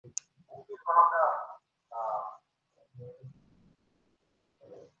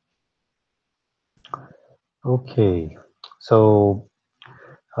Okay, so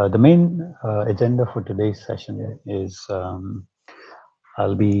the main agenda for today's session is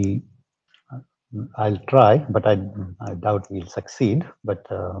I'll try, but I doubt we'll succeed. But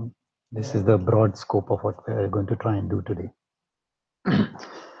this is the broad scope of what we're going to try and do today.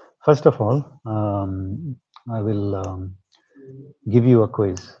 First of all, I will give you a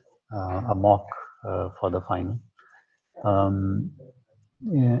quiz, a mock for the final.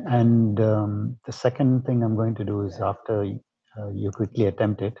 And the second thing I'm going to do is after you quickly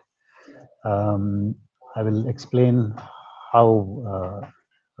attempt it, I will explain how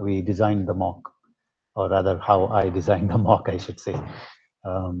we designed the mock, or rather how I designed the mock, I should say.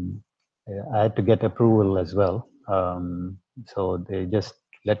 I had to get approval as well. So they just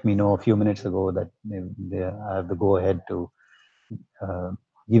let me know a few minutes ago that I have to go ahead to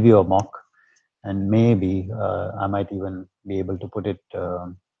give you a mock, and maybe I might even be able to put it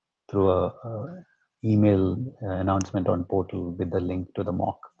through a email announcement on portal with the link to the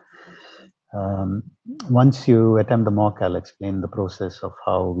mock. Once you attempt the mock, I'll explain the process of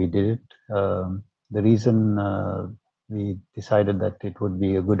how we did it. The reason we decided that it would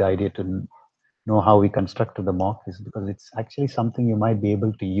be a good idea to know how we constructed the mock is because it's actually something you might be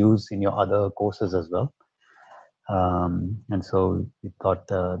able to use in your other courses as well. And so we thought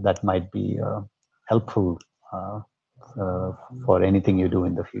that might be helpful for anything you do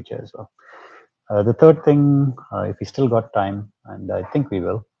in the future as well. The third thing, if we still got time, and I think we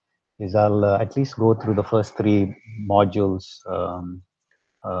will, is I'll at least go through the first three modules.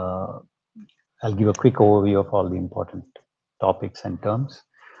 I'll give a quick overview of all the important topics and terms.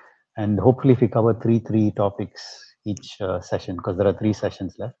 And hopefully if we cover three topics each session, because there are 3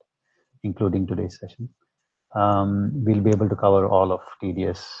 sessions left, including today's session, we'll be able to cover all of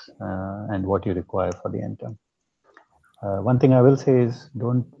TDS and what you require for the end term. One thing I will say is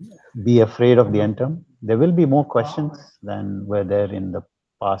don't be afraid of the end term. There will be more questions than were there in the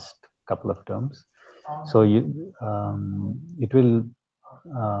past couple of terms. So it will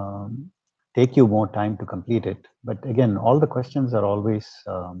take you more time to complete it. But again, all the questions are always,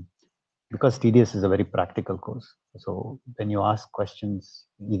 because TDS is a very practical course. So when you ask questions,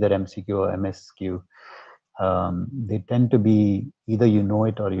 either MCQ or MSQ, they tend to be either you know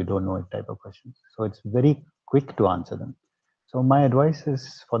it or you don't know it type of questions. So it's very quick to answer them. So my advice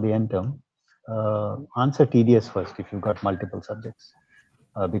is for the end term, answer TDS first if you've got multiple subjects,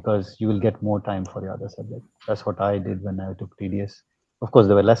 because you will get more time for the other subject. That's what I did when I took TDS. Of course,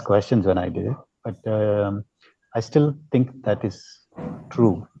 there were less questions when I did it, but I still think that is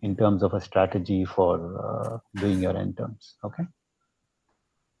true in terms of a strategy for doing your end terms. Okay.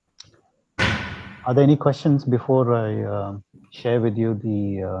 Are there any questions before I share with you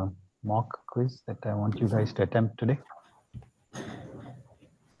the mock quiz that I want you guys to attempt today?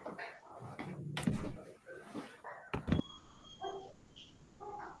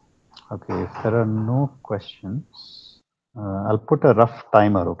 Okay, if there are no questions, I'll put a rough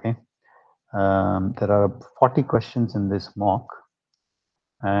timer, okay? There are 40 questions in this mock,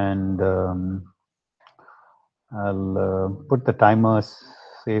 and I'll put the timer,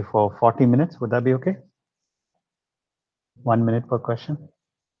 say, for 40 minutes. Would that be okay? 1 minute per question?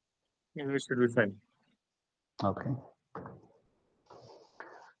 Yeah, it should be fine. Okay.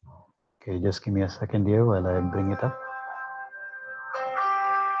 Okay, just give me a second here while I bring it up.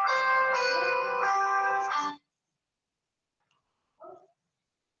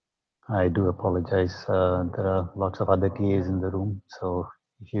 I do apologize. There are lots of other TAs in the room, so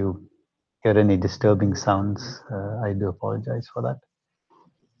if you hear any disturbing sounds, I do apologize for that.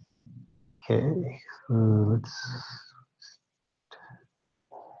 Okay, let's.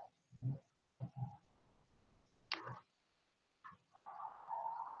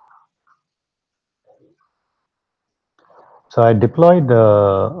 So I deployed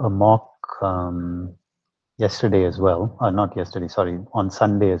a mock yesterday as well. Not yesterday, sorry, on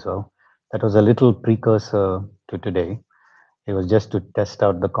Sunday as well. That was a little precursor to today. It was just to test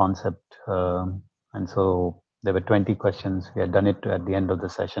out the concept. And so there were 20 questions. We had done it at the end of the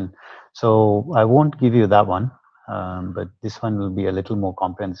session. So I won't give you that one, but this one will be a little more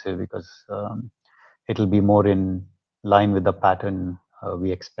comprehensive because it'll be more in line with the pattern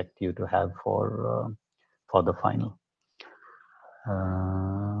we expect you to have for the final.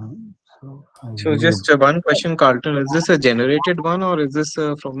 So just one question, Carlton. Is this a generated one or is this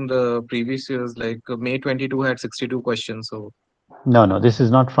from the previous years? Like May 22 had 62 questions. So no, this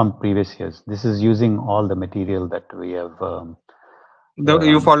is not from previous years. This is using all the material that we have.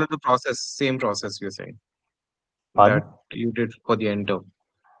 you followed the process, same process you're saying Pardon? that you did for the end term.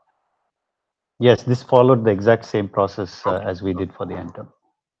 Yes, this followed the exact same process as we did for the end term.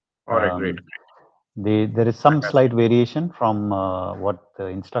 All right, great. There is some slight variation from what the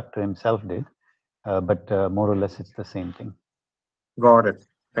instructor himself did, but more or less it's the same thing. Got it.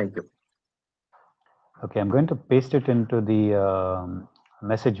 Thank you. Okay, I'm going to paste it into the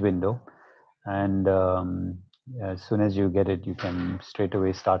message window, and as soon as you get it, you can straight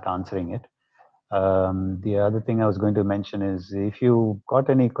away start answering it. The other thing I was going to mention is if you got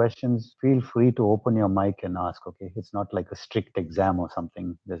any questions, feel free to open your mic and ask. Okay, it's not like a strict exam or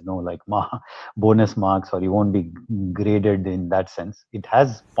something. There's no like bonus marks, or you won't be graded in that sense. It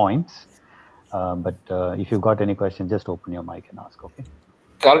has points, but if you got any questions, just open your mic and ask. Okay.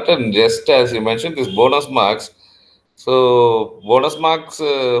 Carlton, just as you mentioned, this bonus marks. So bonus marks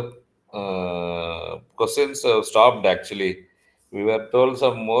questions stopped actually. We were told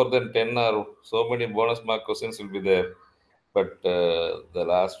some more than 10 or so many bonus mark questions will be there. But the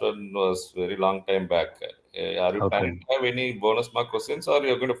last one was very long time back. Are you planning to have any bonus mark questions, or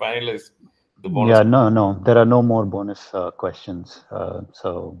you're going to finalize the bonus? Yeah, no. There are no more bonus questions.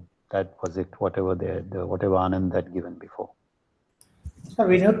 So that was it. Whatever whatever Anand had given before. So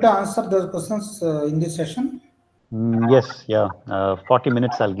we need to answer those questions in this session. Yes, yeah. 40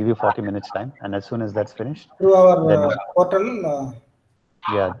 minutes. I'll give you 40 minutes time, and as soon as that's finished, through our portal.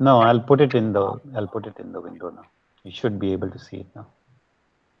 Yeah, no. I'll put it in the window now. You should be able to see it now.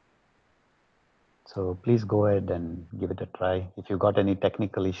 So please go ahead and give it a try. If you got any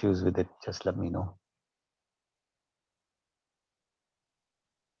technical issues with it, just let me know.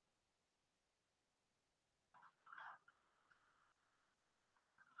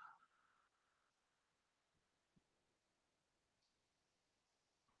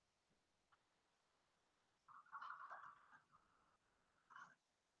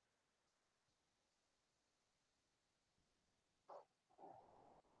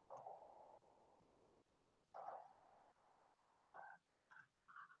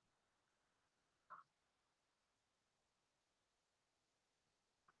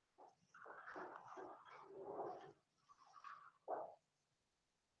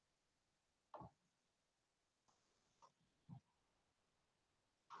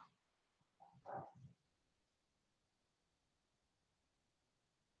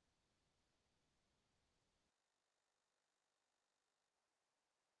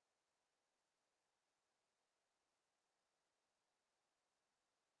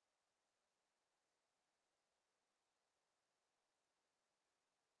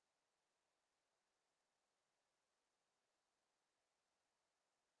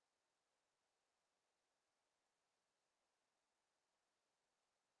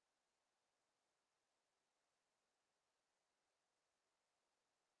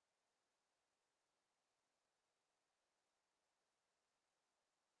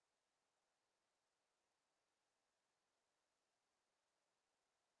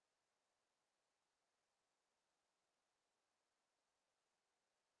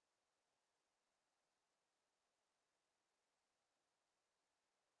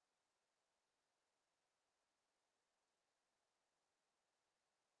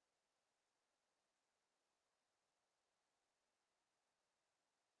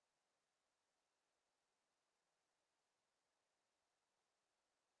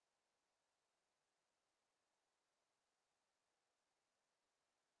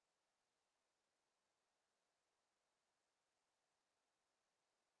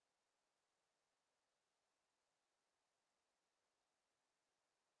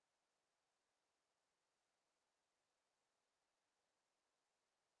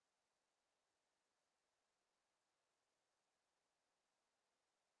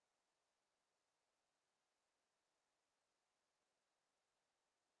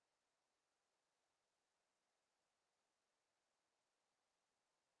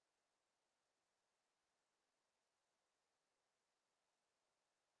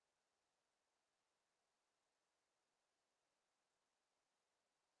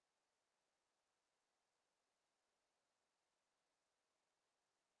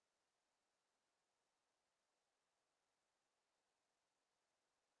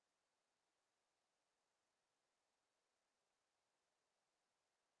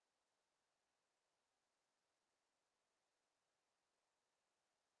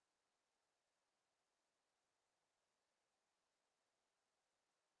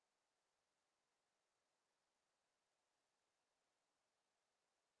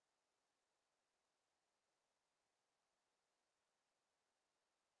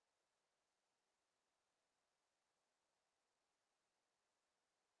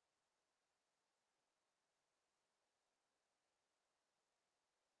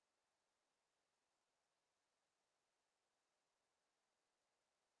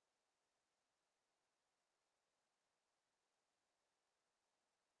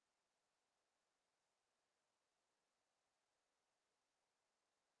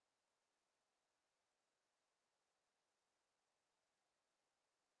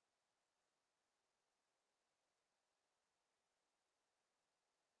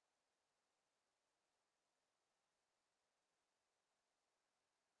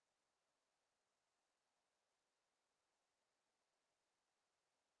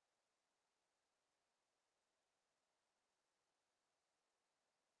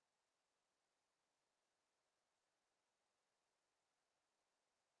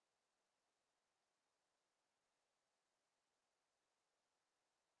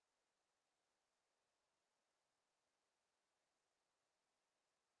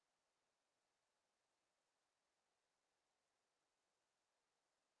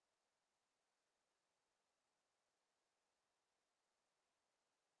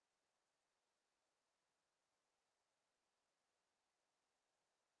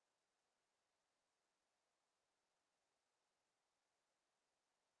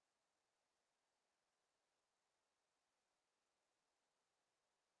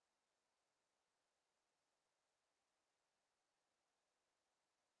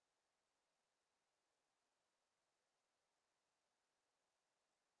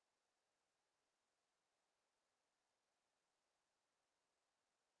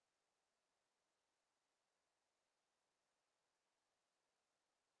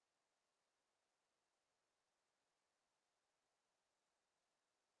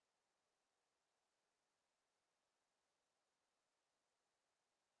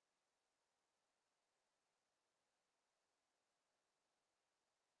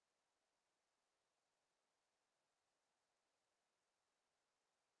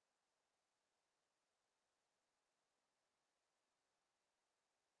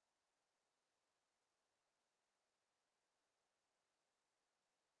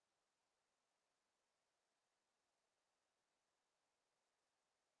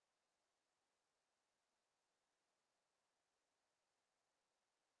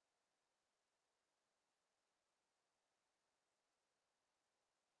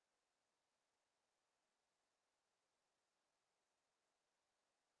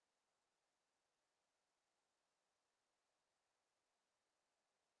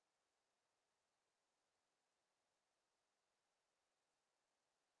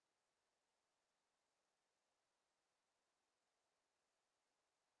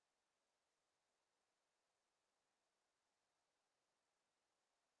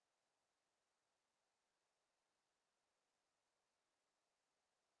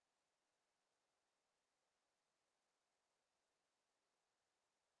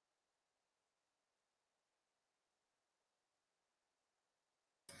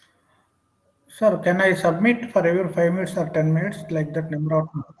 Sir, can I submit for every 5 minutes or 10 minutes, like that number of?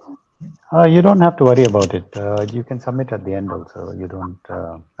 You don't have to worry about it. You can submit at the end also. You don't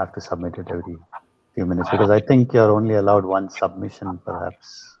have to submit it every few minutes because I think you're only allowed one submission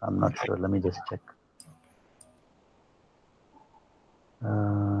perhaps. I'm not sure. Let me just check.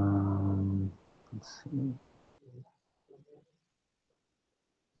 Let's see.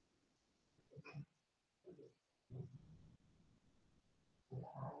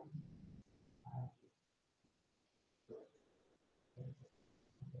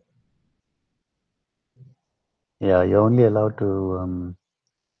 Yeah, you're only allowed to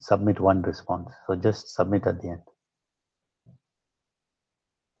submit one response. So just submit at the end.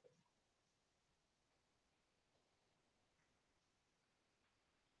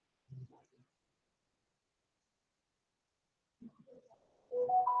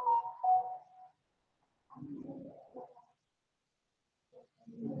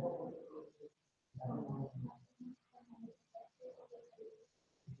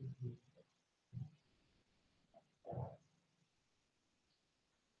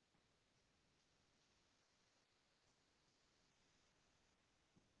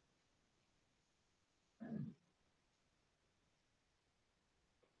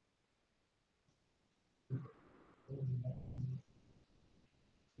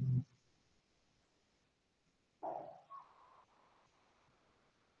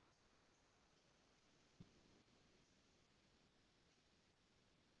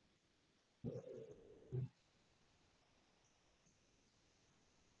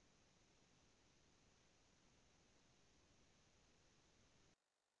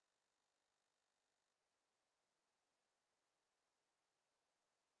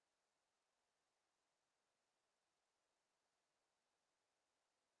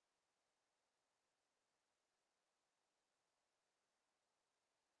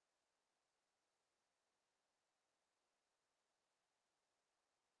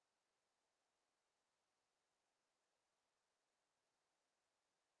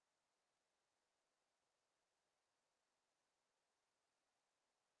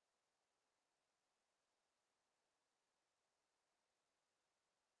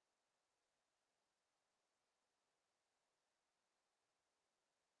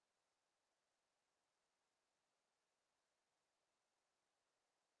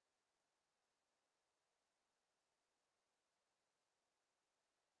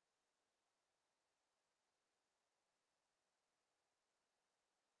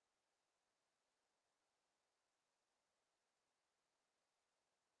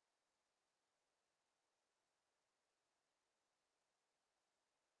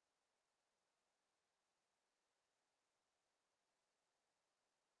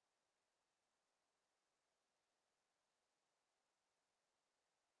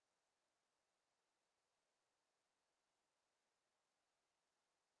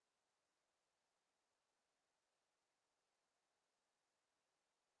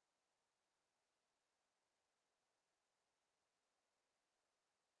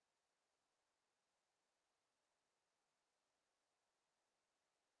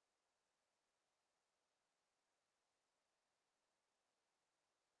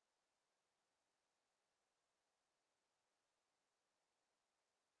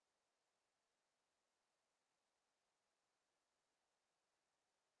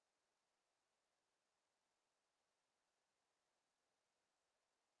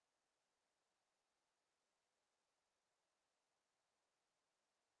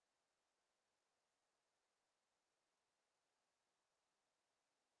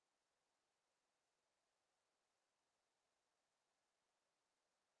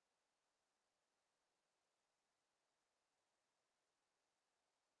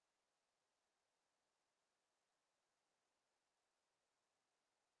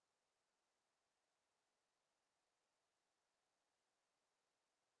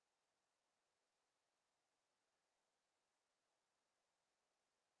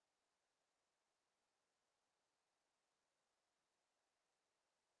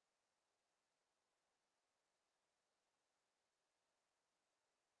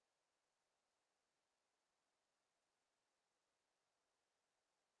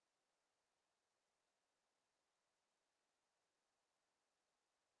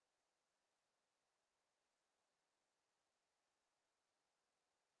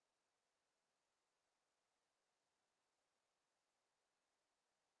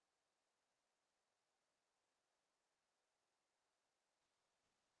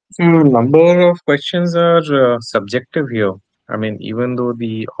 So number of questions are subjective here. I mean, even though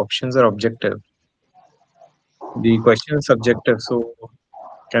the options are objective, the question is subjective. So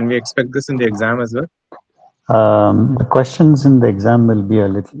Can we expect this in the exam as well? The questions in the exam will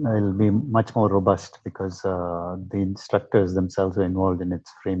be much more robust because the instructors themselves are involved in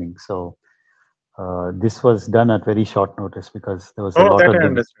its framing. So this was done at very short notice because there was a lot that of I them.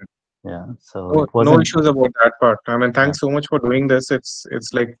 understand. Yeah, so No, it wasn't. no issues about that part. I mean, thanks so much for doing this.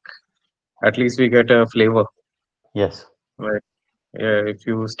 It's like at least we get a flavor. Yes. Right. Yeah, if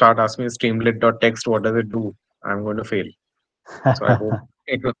you start asking me Streamlit.txt, what does it do? I'm going to fail. So I hope.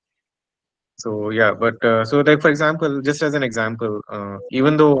 So yeah, but so like for example, just as an example,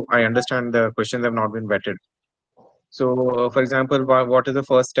 even though I understand the questions have not been vetted. So for example, what is the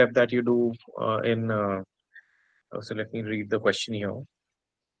first step that you do in? So let me read the question here.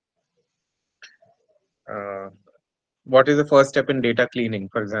 What is the first step in data cleaning,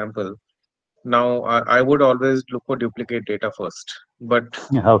 for example? Now, I would always look for duplicate data first, but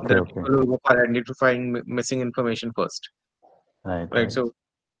Okay, there are okay. people who go for identifying missing information first, right?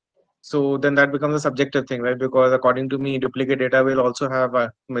 So then that becomes a subjective thing, right? Because according to me, duplicate data will also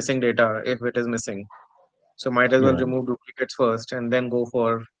have missing data if it is missing. So might as well Yeah. remove duplicates first and then go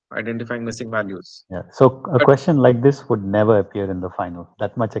for identifying missing values. Yeah. So a question like this would never appear in the final.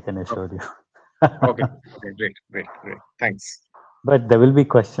 That much I can assure you. Okay. Great. Thanks. But there will be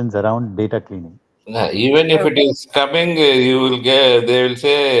questions around data cleaning. Even if it is coming, you will get. They will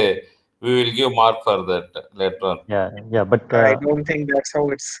say we will give mark for that later on. Yeah. But I don't think that's how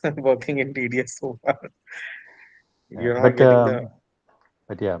it's working in TDS so far. You're not getting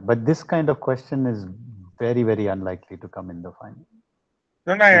the. But this kind of question is very, very unlikely to come in the final.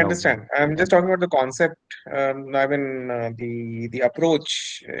 No, I understand. I'm just talking about the concept. I mean, the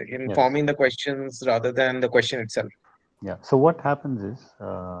approach in forming the questions rather than the question itself. Yeah. So what happens is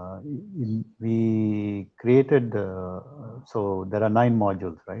we created. So there are 9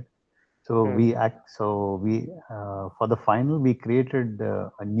 modules, right? So for the final we created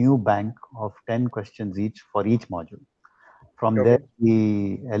a new bank of 10 questions each for each module. From there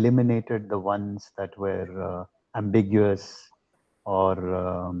we eliminated the ones that were ambiguous or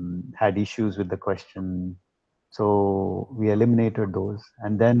had issues with the question. So we eliminated those,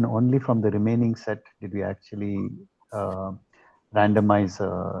 and then only from the remaining set did we actually randomize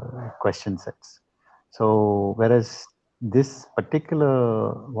question sets. So whereas this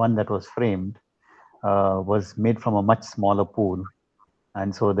particular one that was framed was made from a much smaller pool,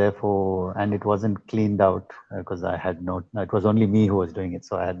 and so therefore, and it wasn't cleaned out because it was only me who was doing it,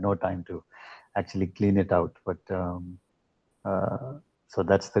 so I had no time to actually clean it out. But so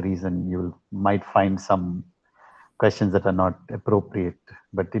that's the reason you might find some questions that are not appropriate,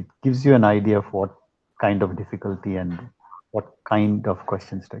 but it gives you an idea of what kind of difficulty and what kind of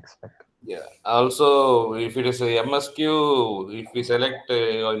questions to expect. Yeah. Also, if it is a MSQ, if we select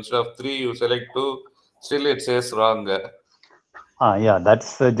instead of 3, you select 2, still it says wrong. Yeah,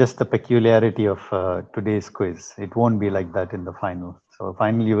 that's just the peculiarity of today's quiz. It won't be like that in the final. So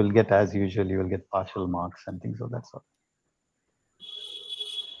finally, you will get, as usual, you will get partial marks and things of that sort.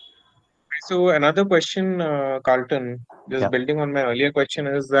 So another question, Carlton, just building on my earlier question,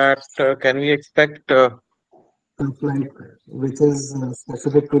 is that can we expect which is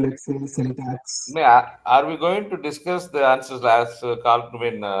specific to, let's say, syntax? Are we going to discuss the answers as Carlton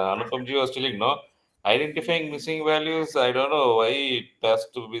when Anupamji was telling, no? Identifying missing values, I don't know why it has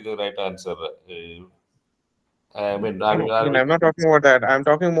to be the right answer. I mean, I'm not talking about that. I'm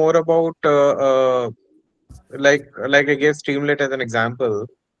talking more about like I gave Streamlit as an example.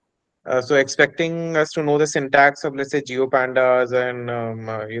 So expecting us to know the syntax of, let's say, GeoPandas and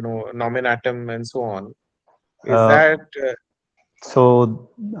Nominatom and so on. Is that so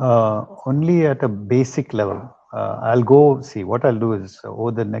only at a basic level? I'll go see. What I'll do is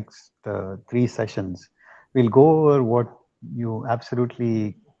over the next 3 sessions, we'll go over what you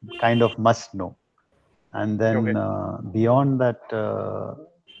absolutely kind of must know, and then beyond that,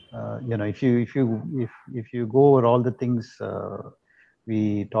 if you go over all the things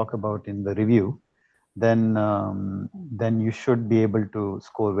we talk about in the review, then you should be able to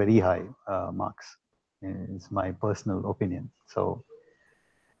score very high marks. Is my personal opinion. So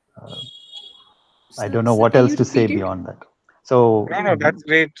I don't know what else to say beyond that. So no, that's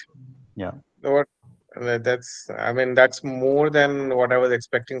great. Yeah. That's more than what I was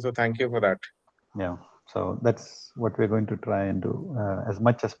expecting. So thank you for that. Yeah. So that's what we're going to try and do as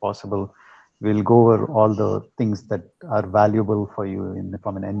much as possible. We'll go over all the things that are valuable for you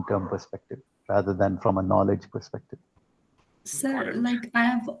from an end-term perspective rather than from a knowledge perspective. Sir, like I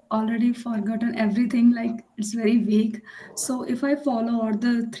have already forgotten everything, like it's very vague. So if I follow all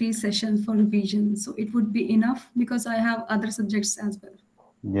the 3 sessions for revision, so it would be enough because I have other subjects as well.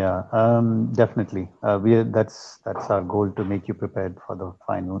 Yeah, definitely. That's our goal, to make you prepared for the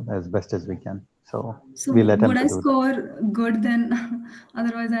final as best as we can. So So we'll would attempt I to do that. score good then?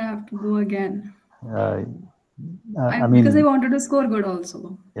 Otherwise, I have to go again. Uh, I Because I mean, wanted to score good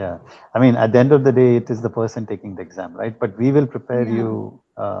also. yeah, I mean, at the end of the day, it is the person taking the exam, right? But we will prepare Yeah. you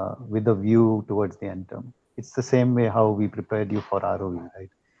with a view towards the end term. It's the same way how we prepared you for ROE, right?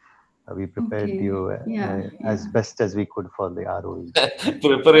 We prepared Okay. you Yeah. as Yeah. best as we could for the ROE.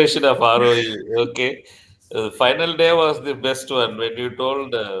 Preparation of ROE. Okay. Final day was the best one when you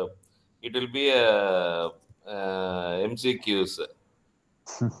told it will be a MCQs.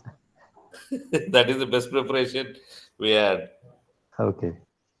 That is the best preparation we had. Okay.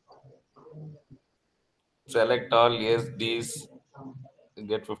 Select all yes, D's,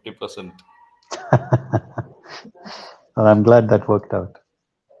 get 50%. Well, I'm glad that worked out.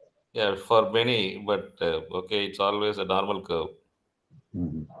 Yeah, for many, but okay, it's always a normal curve.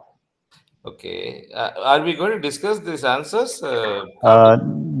 Mhm. Okay. Are we going to discuss these answers,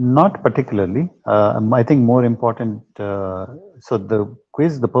 Karthik? Not particularly. I think more important. So the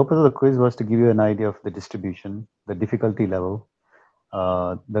purpose of the quiz was to give you an idea of the distribution, the difficulty level,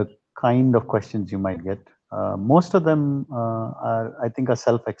 the kind of questions you might get. Most of them I think, are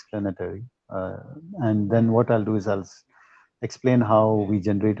self-explanatory. And then what I'll do is explain how we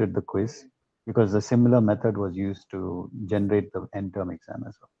generated the quiz, because a similar method was used to generate the end term exam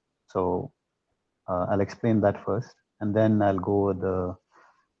as well. So I'll explain that first, and then I'll go over the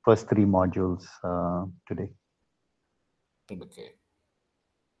first three modules today. Okay.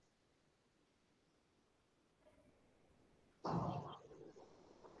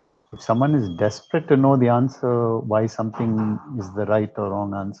 If someone is desperate to know the answer, why something is the right or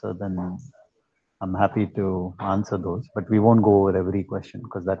wrong answer, then I'm happy to answer those. But we won't go over every question,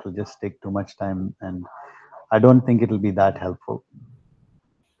 because that will just take too much time, and I don't think it'll be that helpful.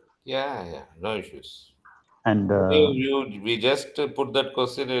 Yeah, no issues. And We just put that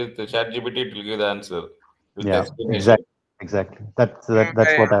question with the ChatGPT, it will give the answer with the yeah, explanation. exactly. That's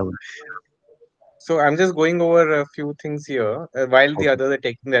what I would. So I'm just going over a few things here while the Okay. others are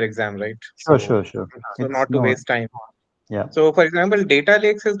taking their exam, right? Sure, So, sure, sure. so It's not to no, waste time. yeah. So, for example, data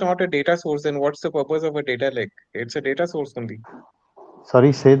lakes is not a data source. Then what's the purpose of a data lake? It's a data source only.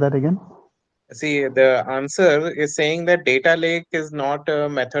 Sorry, say that again. See, the answer is saying that data lake is not a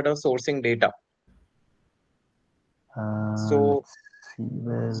method of sourcing data. So, Let's see,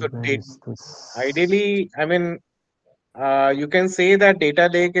 where so is this? ideally, I mean, you can say that data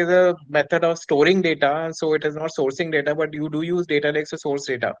lake is a method of storing data, so it is not sourcing data, but you do use data lakes to source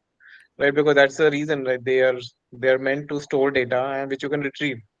data, right? Because that's the reason, right? They are meant to store data and which you can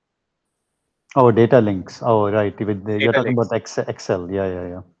retrieve. Oh, data links. Oh, right. You're Data talking lakes, about Excel. Yeah, yeah,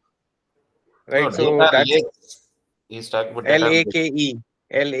 yeah. No, right? So data that's lakes. He's talking about data lakes. LAKE,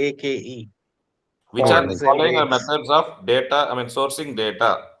 LAKE, Which Oh, are the right. ponds and following are lakes. methods of data, I mean, sourcing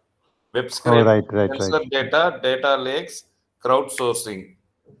data: web Oh, scraping, right. sensor data, data lakes, crowdsourcing.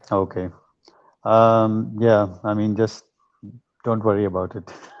 Okay. Yeah, I mean, just don't worry about it.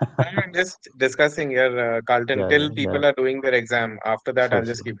 I'm just discussing here, Carlton, Yeah, till yeah. people are doing their exam. After that, Sure, I'll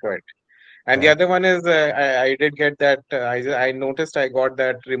just sure. keep quiet. And the Yeah. other one is I did get that I noticed I got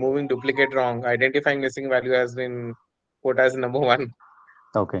that removing duplicate wrong. Identifying missing value has been put as number one.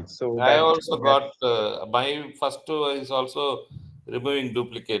 Okay. So I that also yeah. got my first two is also removing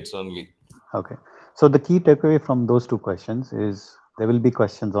duplicates only. Okay. So the key takeaway from those two questions is there will be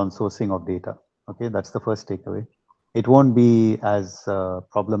questions on sourcing of data. Okay, that's the first takeaway. It won't be as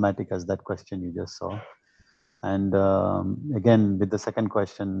problematic as that question you just saw. And again, with the second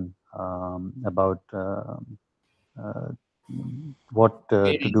question about uh, what to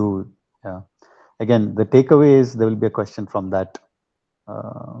Meaning. do, yeah. Again, the takeaway is there will be a question from that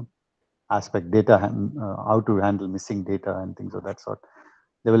uh, aspect, how to handle missing data and things of that sort.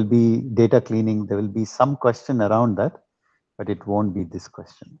 There will be data cleaning. There will be some question around that, but it won't be this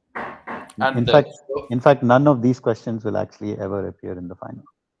question. And In fact, none of these questions will actually ever appear in the final.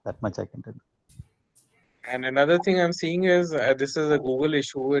 That much I can tell you. And another thing I'm seeing is this is a Google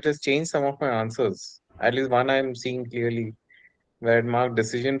issue. It has changed some of my answers. At least one I'm seeing clearly where it marked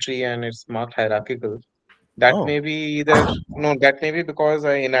decision tree and it's marked hierarchical. That Oh, may be either no, that may be because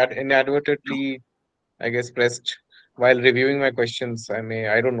I inadvertently, I guess, pressed while reviewing my questions. I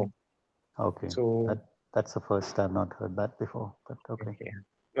don't know. okay. So That's the first. I've not heard that before, but okay. okay.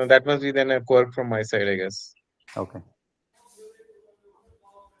 No, that must be then a quirk from my side, I guess. Okay.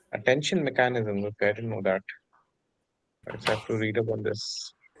 Attention mechanism. Okay, I didn't know that. I just have to read up on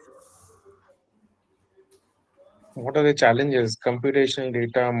this. What are the challenges? Computational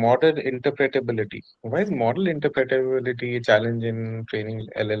data, model interpretability. Why is model interpretability a challenge in training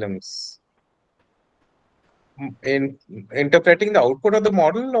LLMs? In interpreting the output of the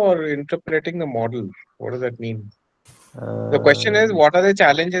model or interpreting the model? What does that mean? The question is, what are the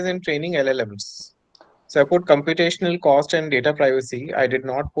challenges in training LLMs? So I put computational cost and data privacy. I did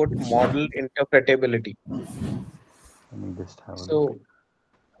not put model interpretability. Let me just have a look. So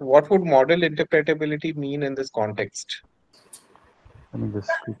what would model interpretability mean in this context? Let me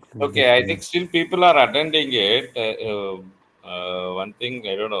just quickly. Okay, I think still people are attending it. One thing,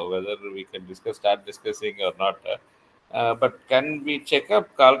 I don't know whether we can start discussing or not. But can we check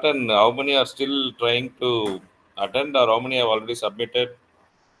up, Carlton, how many are still trying to attend or how many have already submitted?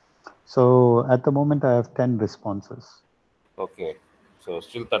 So at the moment, I have 10 responses. Okay, so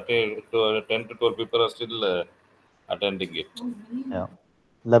still 10 to 12 people are still attending it. Yeah,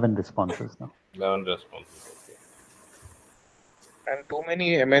 11 responses now. 11 responses. Okay. And too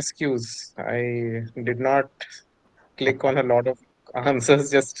many MSQs. I did not click on a lot of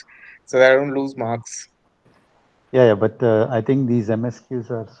answers just so that I don't lose marks. Yeah, but I think these MSQs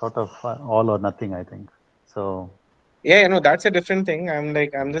are sort of all or nothing, I think. So Yeah, that's a different thing.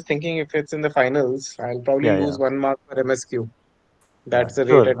 I'm just thinking if it's in the finals, I'll probably lose 1 mark per MSQ. That's the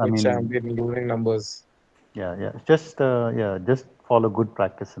rate sure. at I which mean, I'm been losing numbers. Yeah. Just follow good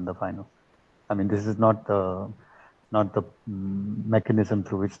practice in the final. I mean, this is not the mechanism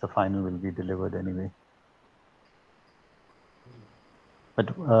through which the final will be delivered anyway. But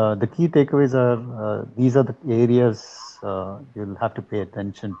the key takeaways are these are the areas you'll have to pay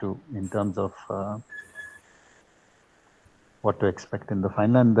attention to in terms of what to expect in the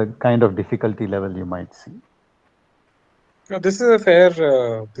final and the kind of difficulty level you might see. No, this is a fair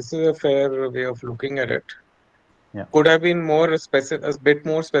way of looking at it. Yeah. Could have been more specific, a bit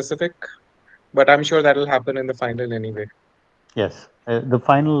more specific, but I'm sure that will happen in the final anyway. Yes,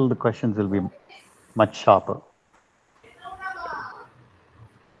 the questions will be much sharper.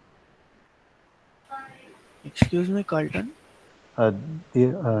 Excuse me, Carlton.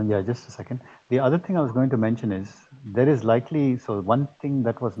 Yeah, just a second. The other thing I was going to mention is there is likely, so one thing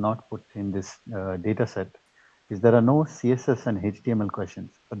that was not put in this data set is there are no CSS and HTML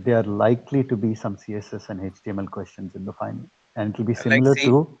questions, but there are likely to be some CSS and HTML questions in the final. And it will be similar week.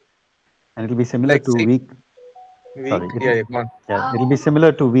 Sorry. It'll be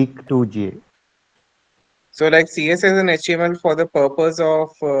similar to week 2 GA. So like CSS and HTML for the purpose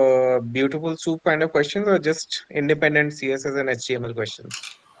of beautiful soup kind of questions or just independent CSS and HTML questions?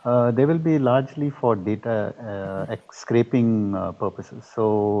 They will be largely for data scraping purposes.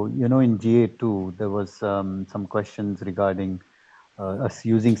 So, in GA2, there was some questions regarding us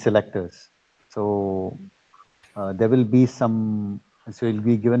using selectors. So there will be so you'll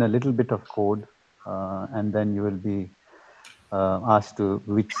be given a little bit of code and then you will be asked to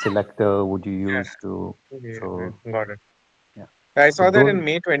which selector would you use to. So, got it. Yeah. I saw that in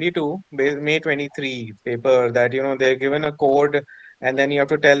May May 23 paper that, they're given a code and then you have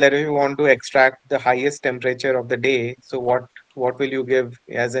to tell that if you want to extract the highest temperature of the day, so what will you give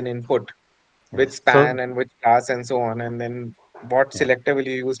as an input, which span and which class and so on, and then what selector will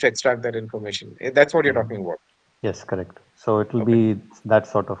you use to extract that information? That's what you're talking about. Yes, correct. So it will be that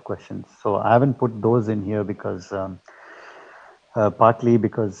sort of questions. So I haven't put those in here because partly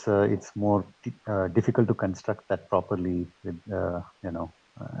because it's more difficult to construct that properly with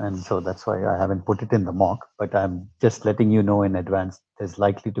and so that's why I haven't put it in the mock, but I'm just letting you know in advance there's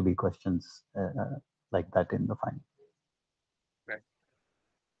likely to be questions like that in the final. Right.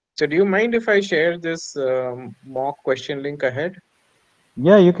 So do you mind if I share this mock question link ahead?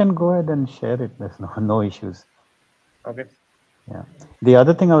 Yeah, you can go ahead and share it. There's no issues. Okay. Yeah. The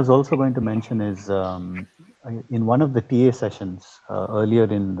other thing I was also going to mention is in one of the TA sessions earlier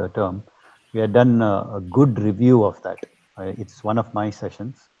in the term, we had done a good review of that. It's one of my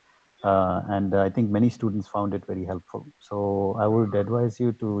sessions. And I think many students found it very helpful. So I would advise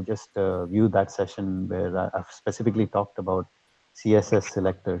you to just view that session where I've specifically talked about CSS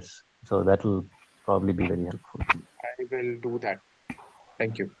selectors. So that will probably be very helpful. I will do that.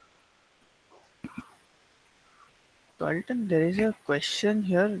 Thank you. Carlton, there is a question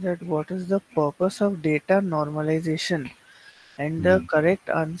here that what is the purpose of data normalization? And the correct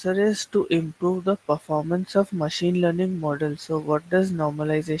answer is to improve the performance of machine learning models. So what does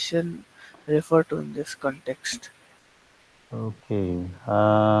normalization refer to in this context? Okay.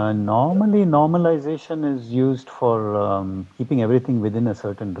 Normally, normalization is used for keeping everything within a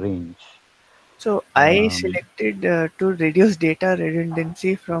certain range. So I selected to reduce data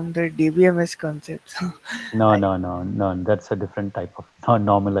redundancy from the DBMS concept. No. That's a different type of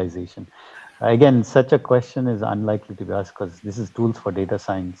normalization. Again, such a question is unlikely to be asked because this is tools for data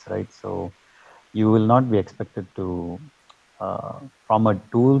science, right? So you will not be expected to, from a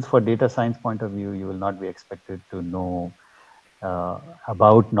tools for data science point of view, you will not be expected to know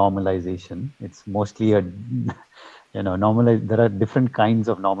about normalization. It's mostly a, there are different kinds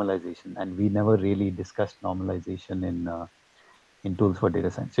of normalization, and we never really discussed normalization in tools for data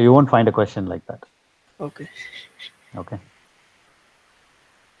science. So you won't find a question like that. Okay. Okay.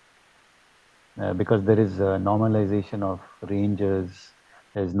 Because there is normalization of ranges,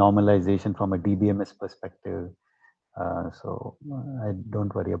 there's normalization from a DBMS perspective. So I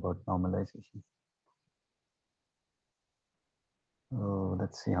don't worry about normalization. Oh,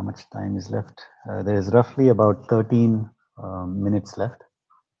 let's see how much time is left. There's roughly about 13 minutes left.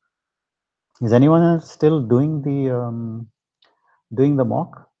 Is anyone else still doing the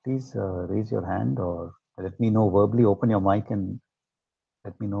mock? Please raise your hand or let me know verbally. Open your mic and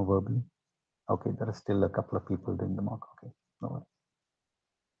let me know verbally. Okay, there are still a couple of people doing the mock. Okay, no worries.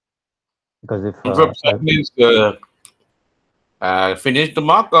 Because if that means finished the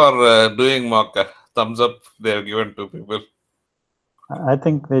mock or doing mock, thumbs up they're given to people. I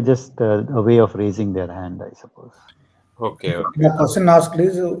think they're just a way of raising their hand, I suppose. Okay. The person asked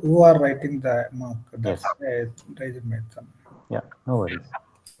is who are writing the mark. That's Yes. raised made some. Yeah, no worries.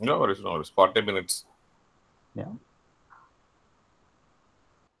 No worries, no worries. 40 minutes. Yeah.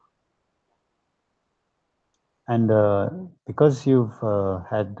 And because you've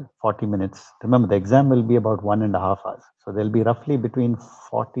had 40 minutes, remember the exam will be about 1.5 hours. So there'll be roughly between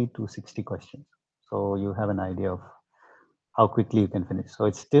 40 to 60 questions. So you have an idea of how quickly you can finish. So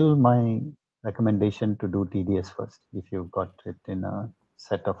it's still my recommendation to do TDS first if you've got it in a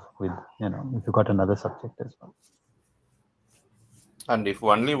setup with, if you've got another subject as well. And if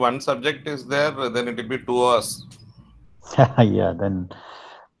only one subject is there, then it will be 2 hours. Yeah, then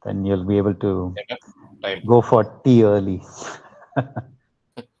you'll be able to Time. go for tea early. Okay.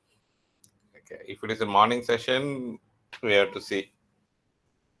 If it is a morning session, we have to see.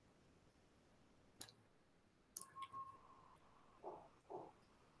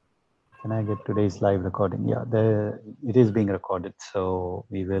 Can I get today's live recording? Yeah, it is being recorded, so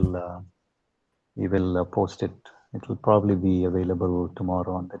we will post it. It will probably be available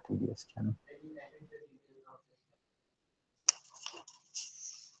tomorrow on the TDS channel.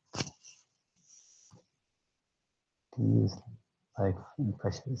 TDS live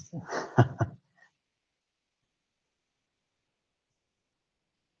impressions.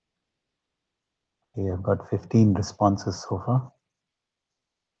 Okay, I've got 15 responses so far.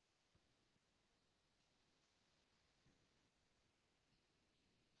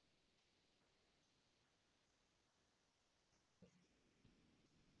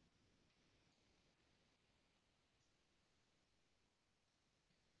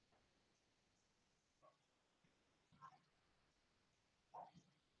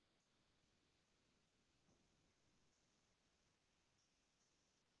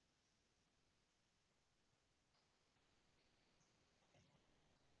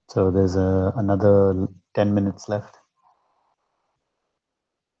 So there's another 10 minutes left.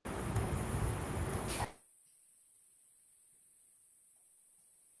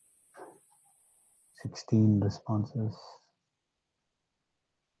 Sixteen responses.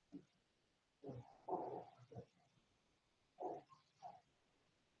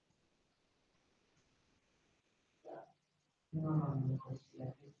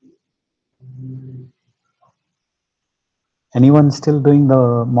 Anyone still doing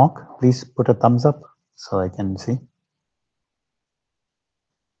the mock? Please put a thumbs up so I can see.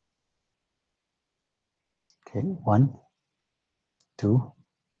 Okay, 1, 2.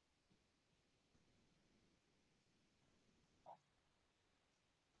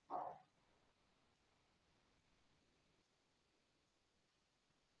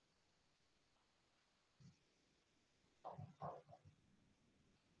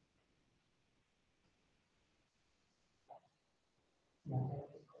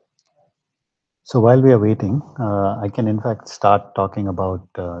 So while we are waiting, I can in fact start talking about,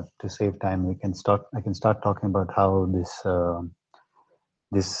 to save time, I can start talking about how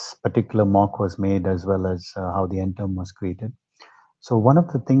this particular mock was made, as well as how the end term was created. So one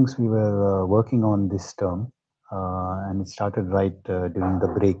of the things we were working on this term, and it started right during the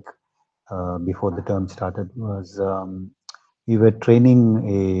break before the term started, was we were training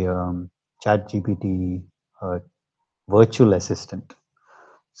a ChatGPT virtual assistant.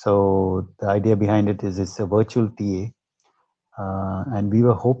 So the idea behind it is it's a virtual TA, and we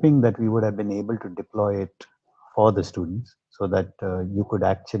were hoping that we would have been able to deploy it for the students so that you could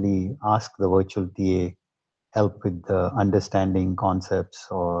actually ask the virtual TA help with the understanding concepts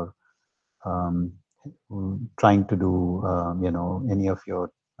or trying to do, any of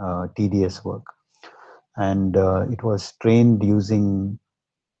your TDS work. And it was trained using,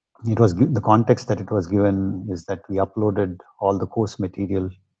 the context that it was given is that we uploaded all the course material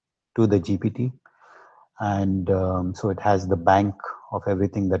to the GPT. And so it has the bank of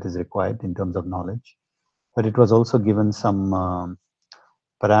everything that is required in terms of knowledge. But it was also given some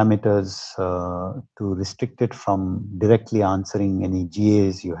parameters to restrict it from directly answering any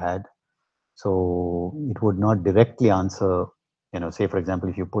GAs you had. So it would not directly answer, say for example,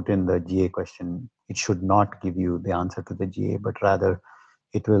 if you put in the GA question, it should not give you the answer to the GA, but rather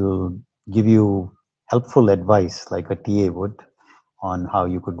it will give you helpful advice like a TA would on how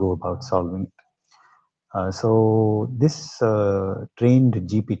you could go about solving it. So this trained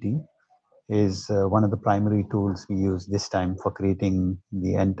GPT is one of the primary tools we use this time for creating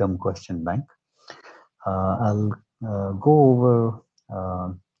the n-term question bank. I'll go over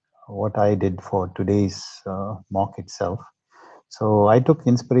what I did for today's mock itself. So I took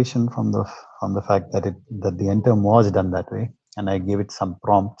inspiration from the fact that the n-term was done that way, and I gave it some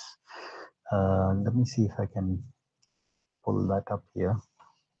prompts. Let me see if I can pull that up here,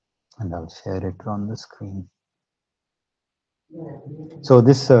 and I'll share it on the screen. So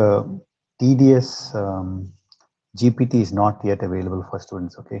this TDS GPT is not yet available for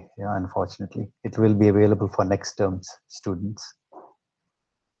students, okay? Yeah, unfortunately. It will be available for next term's students.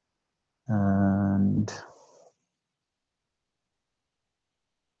 And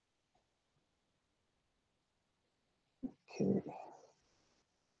okay.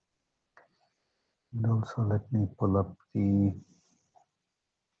 And also let me pull up the,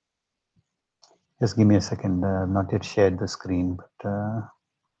 just give me a second, I've not yet shared the screen, but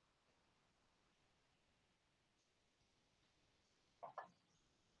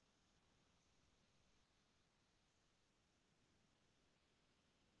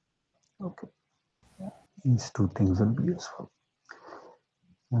okay. These two things will be useful.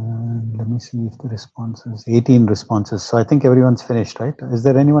 And let me see if the responses, 18 responses. So I think everyone's finished, right? Is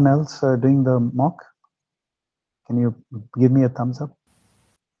there anyone else doing the mock? Can you give me a thumbs up?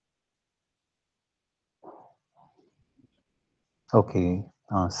 Okay.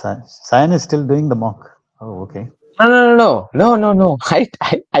 Sayan is still doing the mock. Oh, okay. No.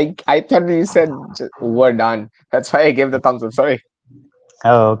 I thought you said we're done. That's why I gave the thumbs up. Sorry.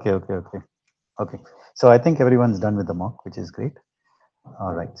 Oh, okay. So I think everyone's done with the mock, which is great.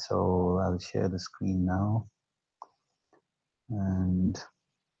 All right. So I'll share the screen now. And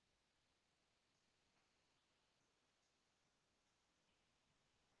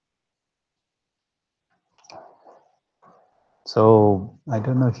so I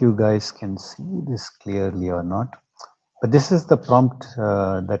don't know if you guys can see this clearly or not, but this is the prompt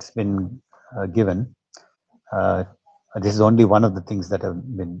that's been given. This is only one of the things that have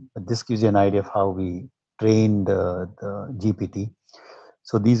been, but this gives you an idea of how we trained the GPT.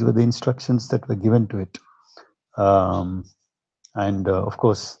 So these were the instructions that were given to it. And of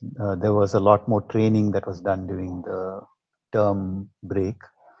course, there was a lot more training that was done during the term break.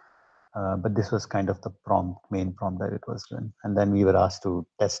 But this was kind of the main prompt that it was given. And then we were asked to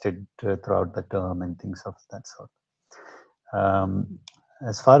test it throughout the term and things of that sort.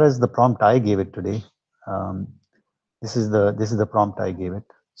 As far as the prompt I gave it today, this is the prompt I gave it.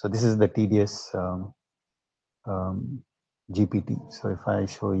 So this is the TDS GPT. So if I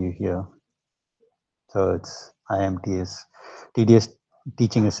show you here, so it's TDS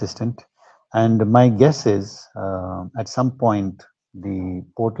teaching assistant. And my guess is at some point, the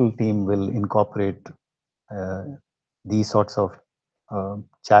portal team will incorporate these sorts of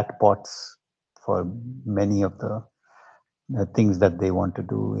chatbots for many of the things that they want to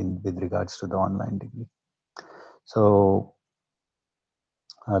do with regards to the online degree. So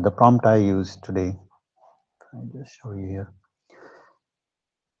the prompt I used today, I'll just show you here.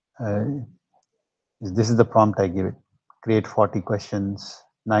 This is the prompt I give it. Create 40 questions,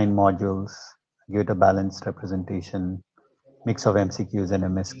 9 modules, give it a balanced representation, mix of MCQs and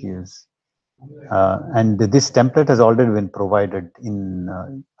MSQs. And this template has already been provided in,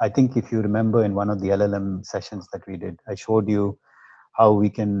 I think if you remember in one of the LLM sessions that we did, I showed you how we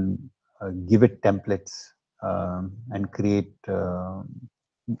can give it templates and create,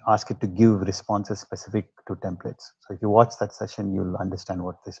 ask it to give responses specific to templates. So if you watch that session, you'll understand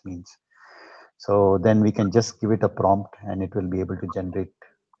what this means. So then we can just give it a prompt and it will be able to generate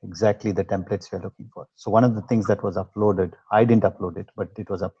exactly the templates we're looking for. So one of the things that was uploaded, I didn't upload it, but it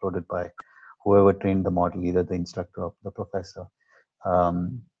was uploaded by whoever trained the model, either the instructor or the professor.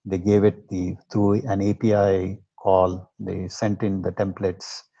 They gave it through an API call, they sent in the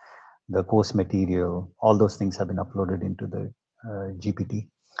templates, the course material, all those things have been uploaded into the GPT.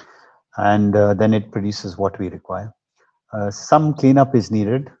 and then it produces what we require. Some cleanup is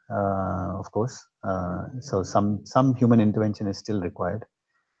needed, of course. So some human intervention is still required.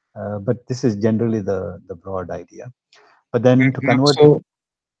 But this is generally the broad idea. But then to convert. So,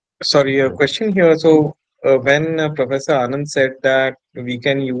 sorry, a question here. So, when Professor Anand said that we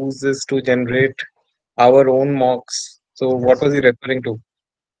can use this to generate our own mocks, so what Yes. was he referring to?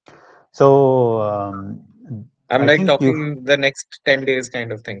 So I'm I like think talking the next 10 days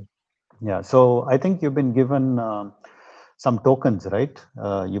kind of thing. Yeah. So I think you've been given some tokens, right?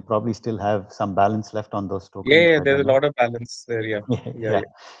 You probably still have some balance left on those tokens. Yeah, I there's a don't know. lot of balance there. Yeah. Yeah.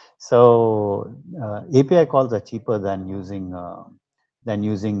 So API calls are cheaper than using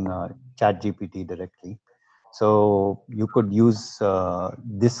ChatGPT directly. So you could use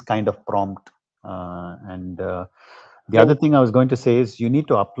this kind of prompt. And the other thing I was going to say is you need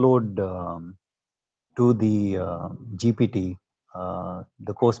to upload to the GPT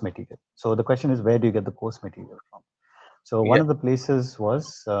the course material. So the question is, where do you get the course material from? So one of the places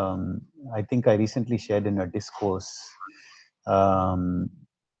was, I think I recently shared in a discourse.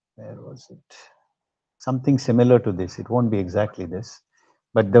 Where was it? Something similar to this. It won't be exactly this,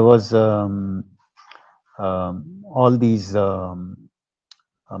 but there was all these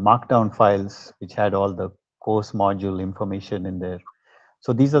markdown files which had all the course module information in there.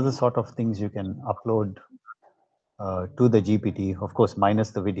 So these are the sort of things you can upload to the GPT, of course,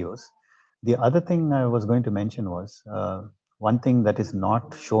 minus the videos. The other thing I was going to mention was one thing that is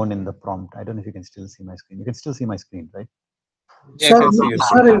not shown in the prompt. I don't know if you can still see my screen. You can still see my screen, right? Yes, I see it.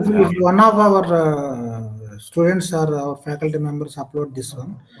 Sir, if one of our students or our faculty members upload this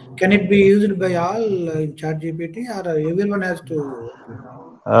one, can it be used by all in ChatGPT, or everyone has to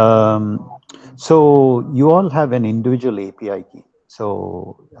upload? So you all have an individual API key.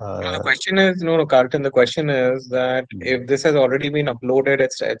 So The question is, no, Carlton, the question is that if this has already been uploaded,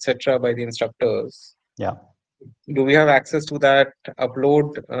 etc., by the instructors, yeah, do we have access to that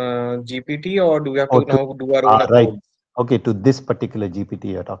upload GPT, or do we have to now do our own upload? Right. Okay, to this particular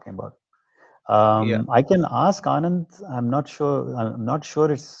GPT you're talking about. I can ask Anand. I'm not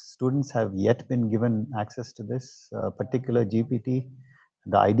sure if students have yet been given access to this particular GPT.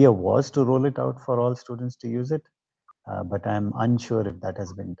 The idea was to roll it out for all students to use it, but I'm unsure if that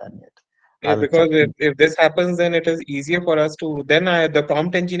has been done yet. Yeah, because if this happens, then it is easier for us to, then the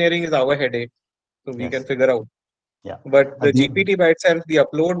prompt engineering is our headache. So we can figure out. Yeah. But the GPT by itself, the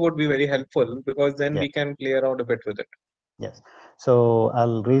upload would be very helpful, because then we can play around a bit with it. Yes. So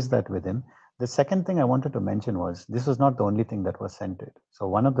I'll raise that with him. The second thing I wanted to mention was, this was not the only thing that was sent it. So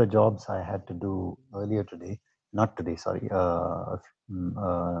one of the jobs I had to do earlier today, not today, sorry,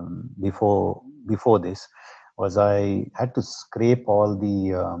 before this, was I had to scrape all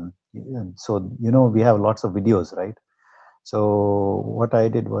the, so, we have lots of videos, right? So what I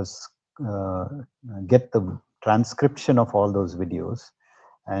did was get the transcription of all those videos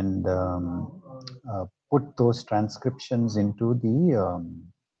and put those transcriptions into the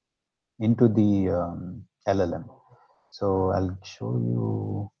LLM. So I'll show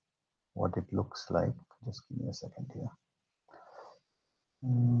you what it looks like. Just give me a second here.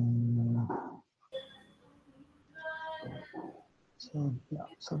 So yeah,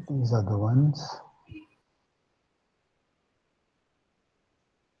 so these are the ones.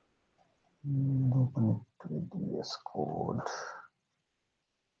 Open it with VS Code.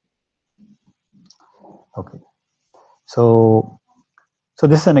 Okay. So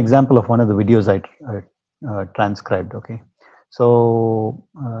this is an example of one of the videos I transcribed. Okay. So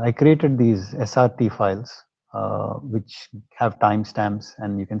I created these SRT files which have timestamps,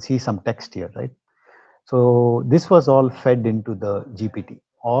 and you can see some text here, right? So this was all fed into the GPT,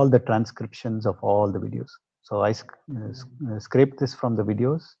 all the transcriptions of all the videos. So I scraped this from the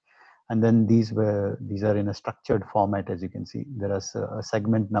videos, and then these are in a structured format, as you can see. There is a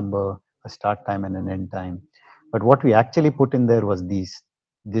segment number, a start time, and an end time. But what we actually put in there was this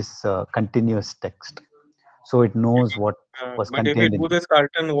continuous text. So it knows what was contained. But if we do this,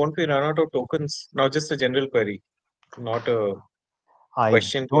 Carlton, won't we run out of tokens? Now, just a general query, not a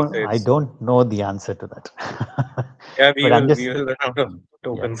question. I don't know the answer to that. Yeah, we will run out of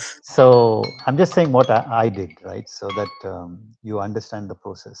tokens. Yeah. So I'm just saying what I did, right? So that you understand the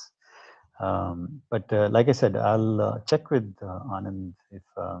process. But like I said, I'll check with Anand if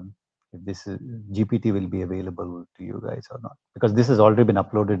this GPT will be available to you guys or not, because this has already been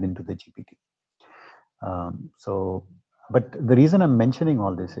uploaded into the GPT. But the reason I'm mentioning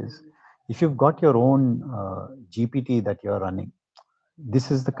all this is, if you've got your own GPT that you're running,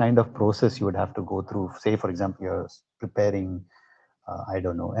 this is the kind of process you would have to go through. Say, for example, you're preparing, I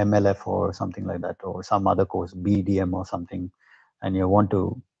don't know, MLF or something like that, or some other course, BDM or something, and you want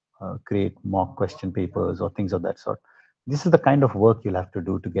to create mock question papers or things of that sort. This is the kind of work you'll have to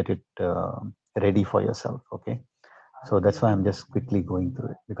do to get it ready for yourself. Okay, so that's why I'm just quickly going through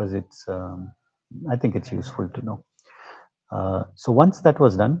it, because it's I think it's useful to know. So once that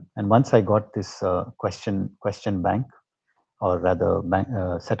was done, and once I got this question bank, or rather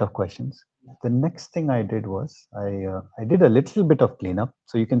set of questions, the next thing I did was I did a little bit of cleanup.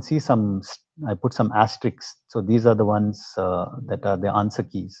 So you can see I put some asterisks. So these are the ones that are the answer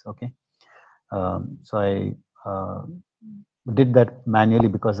keys. Okay, so I did that manually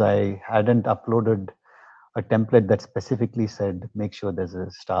because I hadn't uploaded a template that specifically said make sure there's a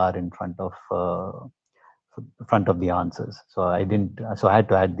star in front of the answers. So I didn't. So I had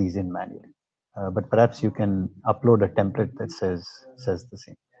to add these in manually. But perhaps you can upload a template that says the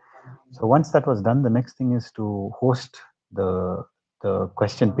same. So once that was done, the next thing is to host the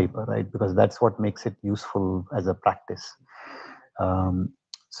question paper, right? Because that's what makes it useful as a practice.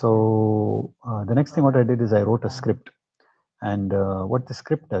 So the next thing what I did is I wrote a script. And what the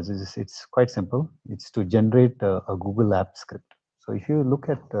script does is it's quite simple. It's to generate a Google Apps script. So if you look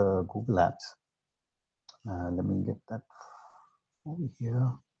at Google Apps, let me get that over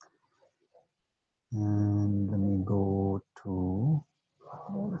here. And let me go to,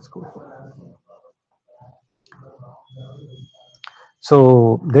 let's go.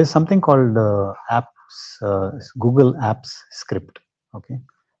 So there's something called Google Apps script. Okay.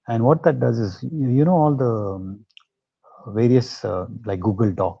 And what that does is, you know, all the various like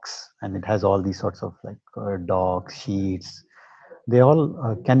Google Docs, and it has all these sorts of like docs, sheets. They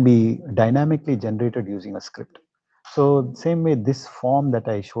all can be dynamically generated using a script. So same way, this form that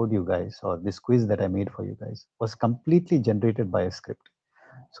I showed you guys, or this quiz that I made for you guys, was completely generated by a script.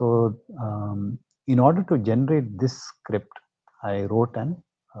 So in order to generate this script, I wrote an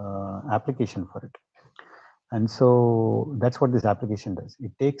application for it. And so that's what this application does.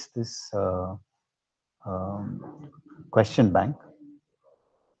 It takes this question bank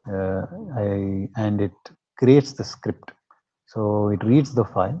and it creates the script. So it reads the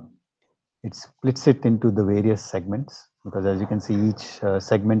file. It splits it into the various segments, because as you can see, each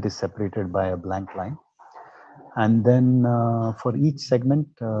segment is separated by a blank line. And then for each segment,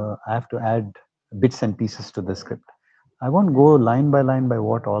 I have to add bits and pieces to the script. I won't go line by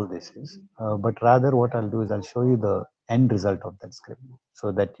what all this is, but rather what I'll do is I'll show you the end result of that script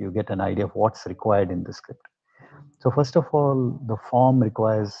so that you get an idea of what's required in the script. So first of all, the form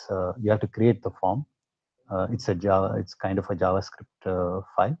requires, you have to create the form. It's kind of a JavaScript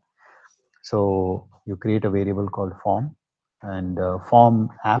file. So you create a variable called form, and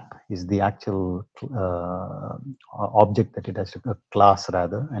form app is the actual object that it has to, a class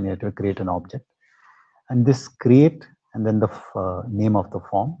rather, and you have to create an object. And this create, and then the name of the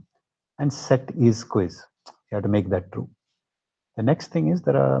form, and set is quiz. You have to make that true. The next thing is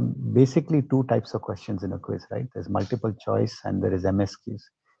there are basically two types of questions in a quiz, right? There's multiple choice and there is MSQs.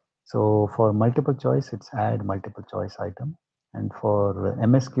 So for multiple choice, it's add multiple choice item. And for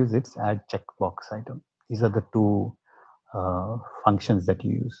MSQs, it's add checkbox item. These are the two functions that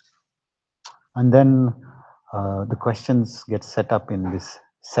you use. And then the questions get set up in this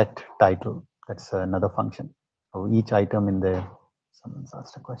set title. That's another function. So each item in there, someone's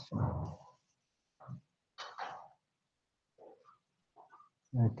asked a question.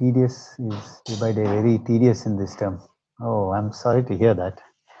 Tedious is day by day very tedious in this term. Oh, I'm sorry to hear that.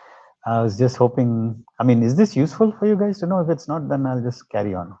 I was just hoping, I mean, is this useful for you guys to know? If it's not, then I'll just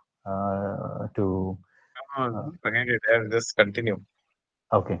carry on Forget it. I'll just continue.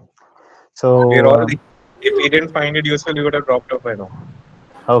 Okay. So we're all if we didn't find it useful, we would have dropped off by now.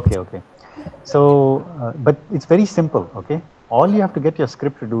 Okay. So, but it's very simple. Okay. All you have to get your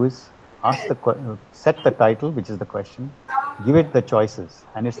script to do is ask set the title, which is the question, give it the choices,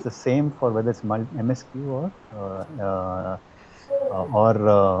 and it's the same for whether it's MSQ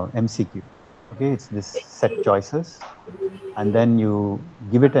or MCQ. Okay, it's this set choices, and then you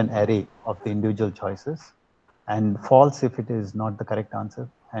give it an array of the individual choices, and false if it is not the correct answer,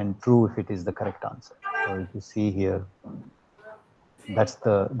 and true if it is the correct answer. So if you see here, that's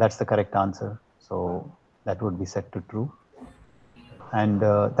the correct answer. So that would be set to true, and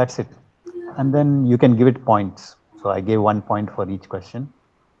that's it. And then you can give it points. So I gave 1 point for each question,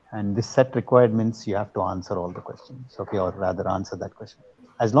 and this set required means you have to answer all the questions, okay, or rather answer that question.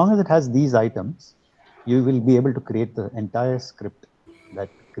 As long as it has these items, you will be able to create the entire script that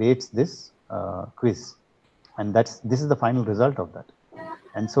creates this quiz, and this is the final result of that.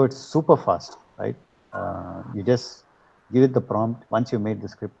 And so it's super fast, right? You just give it the prompt. Once you made the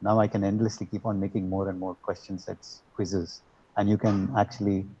script, now I can endlessly keep on making more and more question sets, quizzes, and you can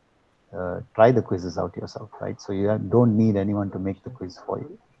actually try the quizzes out yourself, right? So you don't need anyone to make the quiz for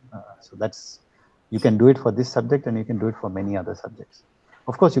you. So that's, you can do it for this subject and you can do it for many other subjects.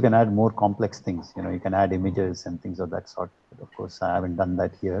 Of course, you can add more complex things. You know, you can add images and things of that sort. But of course, I haven't done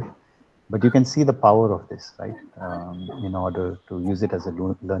that here. But you can see the power of this, right? In order to use it as a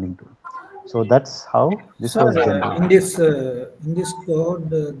learning tool. So that's how this was generated. In this code,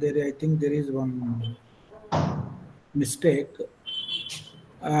 there I think there is one mistake.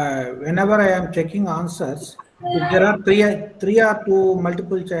 Whenever I am checking answers, if there are three or two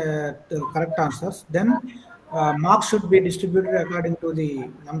multiple correct answers, then marks should be distributed according to the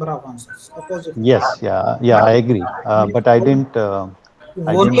number of answers. Suppose if Yes, I agree. But I didn't.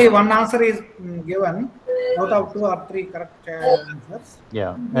 Only one answer is given out of 2 or 3 correct answers.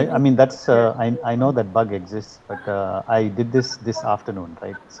 Yeah, I mean that's I know that bug exists, but I did this afternoon,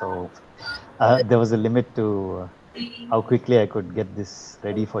 right? So there was a limit to how quickly I could get this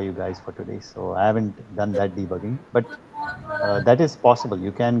ready for you guys for today. So I haven't done that debugging, but that is possible.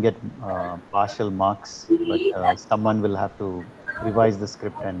 You can get partial marks, but someone will have to revise the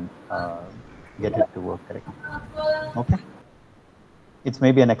script and get it to work correctly. Okay. It's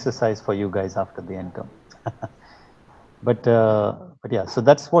maybe an exercise for you guys after the end term. but yeah, so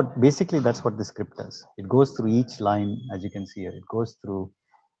that's what the script does. It goes through each line, as you can see here. It goes through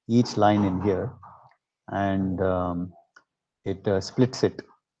each line in here, and it splits it.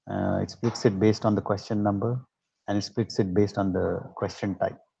 It splits it based on the question number, and it splits it based on the question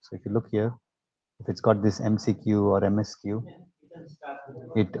type. So if you look here, if it's got this MCQ or MSQ,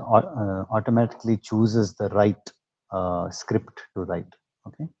 it automatically chooses the right script to write.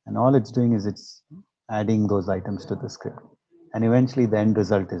 Okay, and all it's doing is it's adding those items to the script, and eventually the end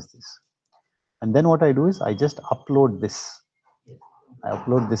result is this. And then what I do is I just upload this. I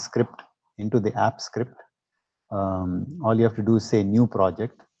upload this script into the app script. All you have to do is say new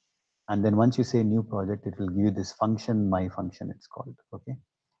project, and then once you say new project, it will give you this function, my function it's called. Okay,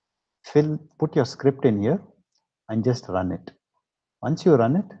 put your script in here and just run it. Once you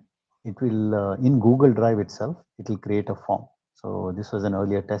run it, it will in Google Drive itself, it will create a form. So this was an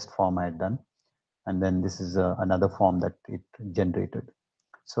earlier test form I had done, and then this is another form that it generated.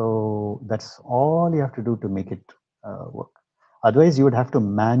 So that's all you have to do to make it work. Otherwise, you would have to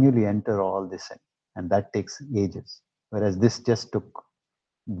manually enter all this in, and that takes ages. Whereas this just took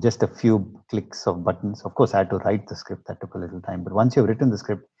just a few clicks of buttons. Of course, I had to write the script. That took a little time. But once you've written the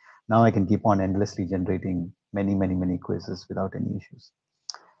script, now I can keep on endlessly generating many quizzes without any issues.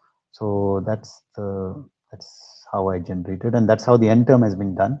 So that's how I generated, and that's how the end term has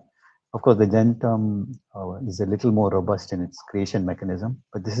been done. Of course, the gen term is a little more robust in its creation mechanism,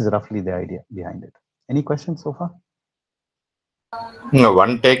 but this is roughly the idea behind it. Any questions so far? No,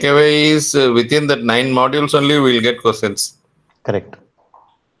 one takeaway is within that 9 modules only we'll get questions. Correct.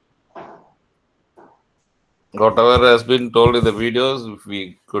 Whatever has been told in the videos, if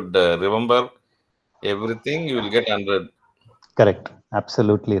we could remember everything, you will get 100. Correct.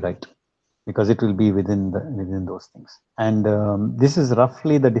 Absolutely right. Because it will be within those things. And this is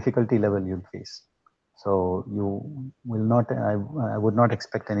roughly the difficulty level you'll face. So you will not, I would not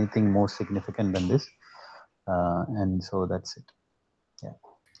expect anything more significant than this. And so that's it. Yeah.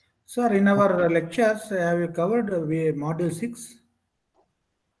 Sir, in our lectures, have you covered module 6?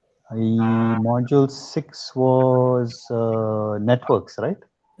 Module 6 was networks, right?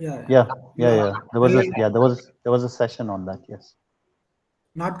 Yeah. There was a session on that. Yes.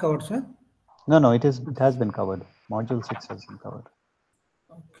 Not covered, sir. No, it has been covered. Module 6 has been covered.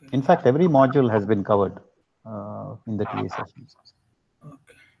 Okay. In fact, every module has been covered in the TA sessions.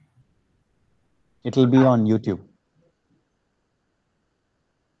 Okay. It will be on YouTube.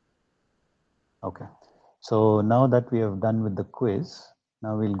 Okay. So now that we have done with the quiz,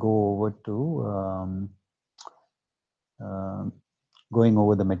 now we'll go over to going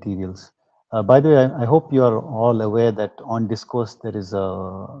over the materials. By the way, I hope you are all aware that on Discourse there is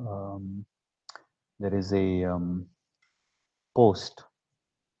a post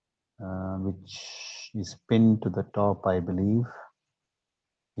which is pinned to the top, I believe.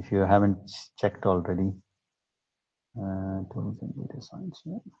 If you haven't checked already, tools and data science.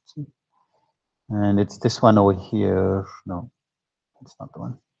 Yeah, let's see. And it's this one over here. No, it's not the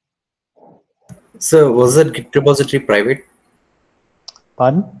one. So was that Git repository private?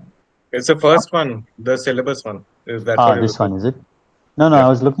 Pardon? It's the first one, the syllabus one. Is that this one, is it? No, Yeah. I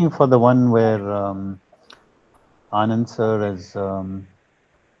was looking for the one where Anand sir has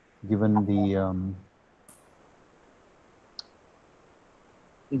given the.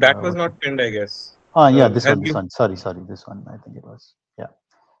 That was not pinned, I guess. Yeah, this have one. you- Sorry, this one. I think it was. Yeah.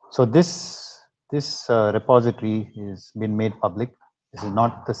 So this repository has been made public. This is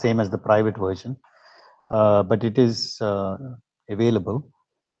not the same as the private version, but it is available.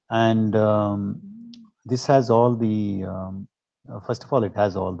 And this has all the, first of all, it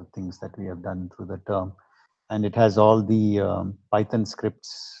has all the things that we have done through the term. And it has all the Python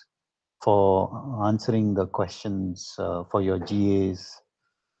scripts for answering the questions for your GAs.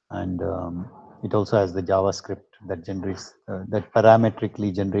 And it also has the JavaScript that generates, that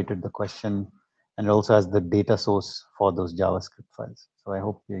parametrically generated the question. And it also has the data source for those JavaScript files. So I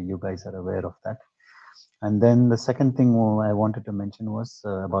hope you guys are aware of that. And then the second thing I wanted to mention was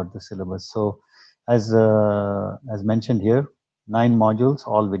about the syllabus. So as mentioned here, 9 modules,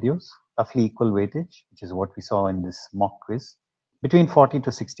 all videos, roughly equal weightage, which is what we saw in this mock quiz, between 40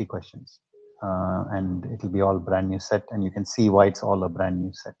 to 60 questions. And it'll be all brand new set, and you can see why it's all a brand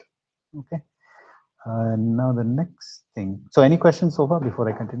new set. Okay. Now the next thing. So any questions so far before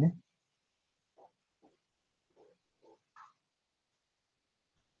I continue?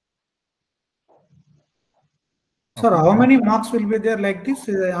 Sir, how many marks will be there like this?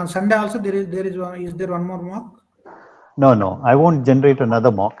 On Sunday also is there one more mock? No, I won't generate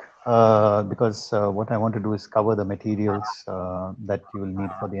another mock because what I want to do is cover the materials that you will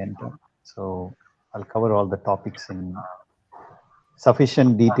need for the end term. So I'll cover all the topics in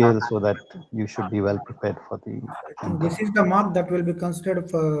sufficient detail so that you should be well prepared for the end This term. is the mark that will be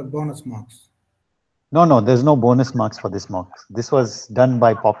considered for bonus marks. No, there's no bonus marks for this mock. This was done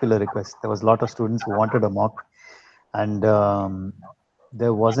by popular request. There was a lot of students who wanted a mock, and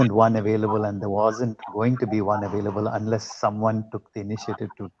there wasn't one available, and there wasn't going to be one available unless someone took the initiative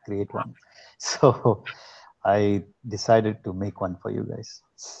to create one. So I decided to make one for you guys.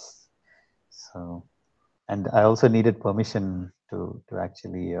 So, and I also needed permission to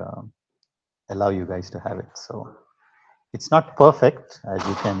actually allow you guys to have it. So it's not perfect, as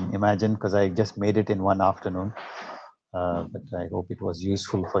you can imagine, because I just made it in one afternoon. But I hope it was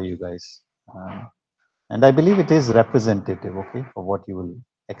useful for you guys. And I believe it is representative, okay, for what you will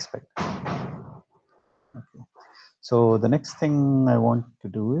expect. Okay. So the next thing I want to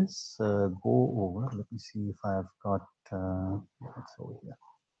do is go over. Let me see if I have got it's over here.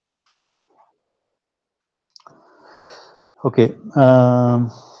 Okay.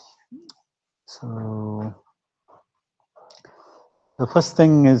 So the first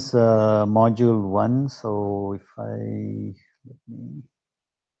thing is module 1. So if I let me.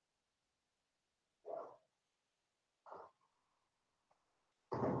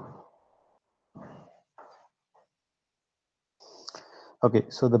 Okay,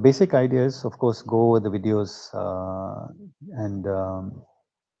 so the basic idea is, of course, go over the videos and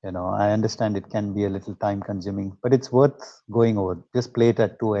you know, I understand it can be a little time consuming, but it's worth going over. Just play it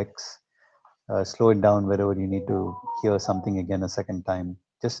at 2x, slow it down wherever you need to hear something again a second time.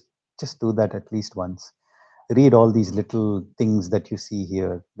 Just do that at least once. Read all these little things that you see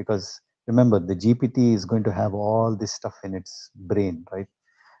here, because remember, the GPT is going to have all this stuff in its brain, right?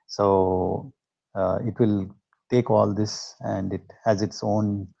 So it will take all this, and it has its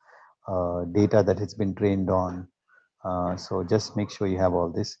own data that it's been trained on. So just make sure you have all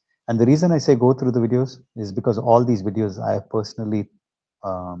this. And the reason I say go through the videos is because all these videos I have personally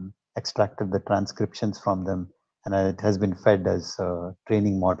extracted the transcriptions from them, and it has been fed as a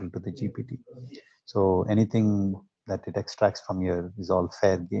training model to the GPT. So anything that it extracts from here is all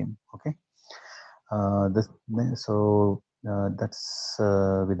fair game. Okay. That's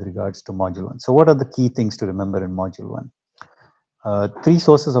with regards to module 1. So what are the key things to remember in module 1? 3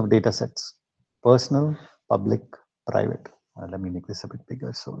 sources of data sets: personal, public, private. Let me make this a bit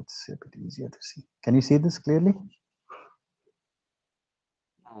bigger so it's a bit easier to see. Can you see this clearly?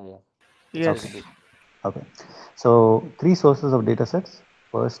 Yes. Okay. So 3 sources of data sets: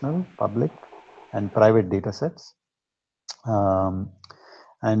 personal, public, and private data sets.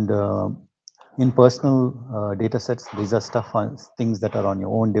 In personal data sets, these are things that are on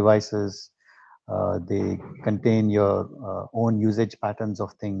your own devices. They contain your own usage patterns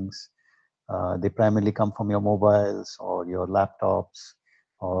of things. They primarily come from your mobiles or your laptops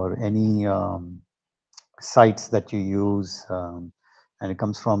or any sites that you use, and it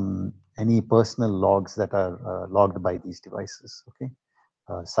comes from any personal logs that are logged by these devices. Okay,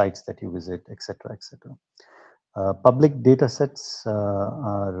 sites that you visit, etc., etc. Public data sets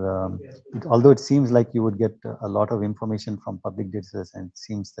are, although it seems like you would get a lot of information from public data sets, and it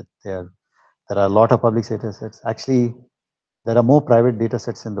seems that there are a lot of public data sets. Actually, there are more private data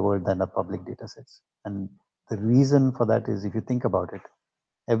sets in the world than are public data sets. And the reason for that is, if you think about it,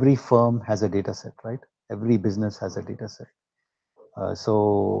 every firm has a data set, right? Every business has a data set.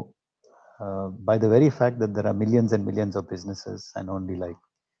 By the very fact that there are millions and millions of businesses and only like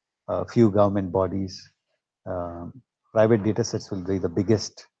a few government bodies, private data sets will be the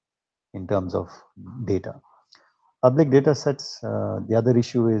biggest in terms of data. Public data sets, the other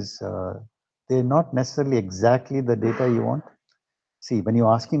issue is they're not necessarily exactly the data you want. See, when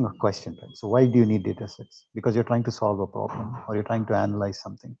you're asking a question, right? So why do you need data sets? Because you're trying to solve a problem or you're trying to analyze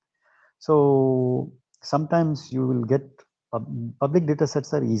something. So sometimes you will get public data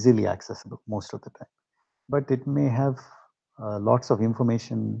sets are easily accessible most of the time, but it may have lots of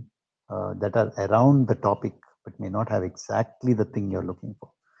information that are around the topic, but may not have exactly the thing you're looking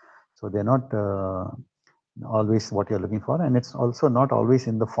for. So they're not always what you're looking for, and it's also not always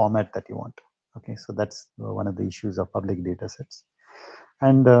in the format that you want. Okay, so that's one of the issues of public data sets.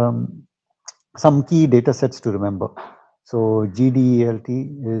 And some key data sets to remember. So GDELT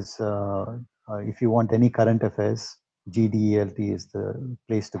is, if you want any current affairs, GDELT is the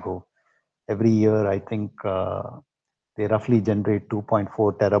place to go. Every year, I think they roughly generate 2.4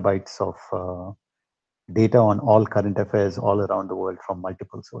 terabytes of data on all current affairs all around the world from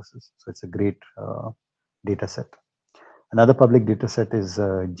multiple sources. So it's a great data set. Another public data set is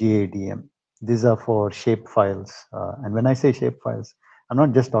GADM. These are for shape files. And when I say shape files, I'm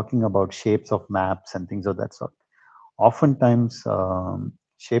not just talking about shapes of maps and things of that sort. Oftentimes,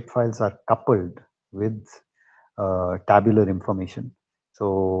 shape files are coupled with tabular information.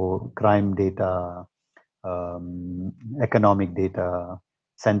 So crime data, economic data,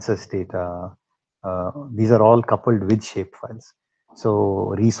 census data, these are all coupled with shape files.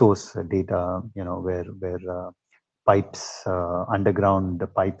 So resource data, you know, where pipes, underground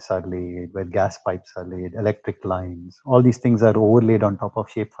pipes are laid, where gas pipes are laid, electric lines, all these things are overlaid on top of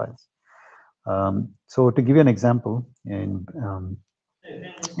shape files. So to give you an example, in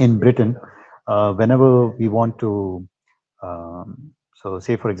Britain, whenever we want to, so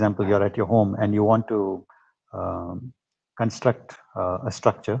say for example, you're at your home and you want to construct a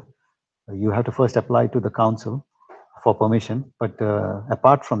structure, you have to first apply to the council for permission. But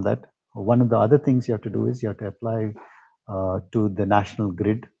apart from that, one of the other things you have to do is you have to apply to the national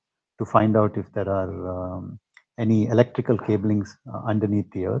grid to find out if there are any electrical cablings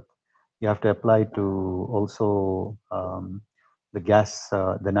underneath the earth. You have to apply to also the gas,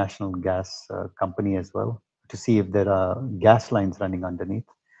 the national gas company as well, to see if there are gas lines running underneath,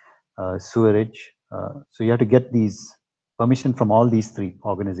 sewerage. So you have to get these permission from all these three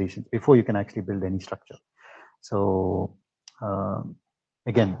organizations before you can actually build any structure. So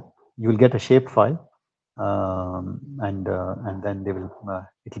again, you will get a shape file, and then they will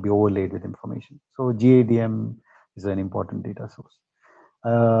it will be overlaid with information. So GADM is an important data source.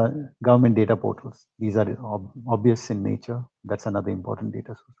 Government data portals, these are obvious in nature. That's another important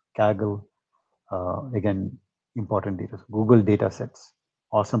data source. Kaggle, again, important data. Google data sets,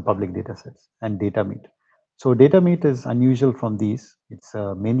 awesome public data sets, and DataMeet. So DataMeet is unusual from these. It's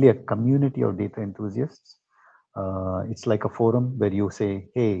mainly a community of data enthusiasts. It's like a forum where you say,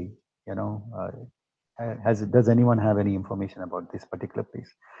 hey, you know, does anyone have any information about this particular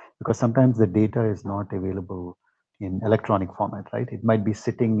place? Because sometimes the data is not available in electronic format, right? It might be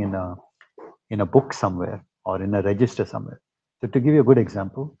sitting in a book somewhere or in a register somewhere. So to give you a good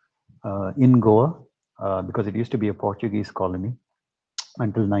example, in Goa, because it used to be a Portuguese colony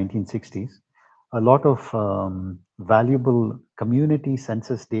until 1960s, a lot of valuable community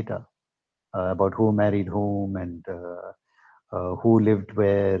census data about who married whom and who lived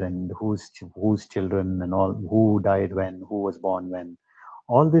where and whose children and all, who died when, who was born when.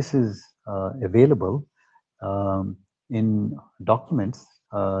 All this is available in documents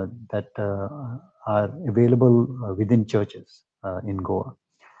that are available within churches in Goa.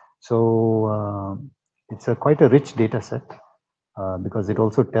 So it's quite a rich data set because it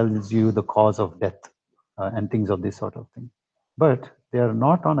also tells you the cause of death and things of this sort of thing. But they are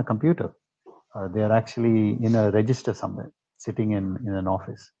not on a computer. They are actually in a register somewhere, sitting in an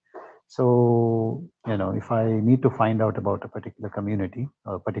office. So, you know, if I need to find out about a particular community,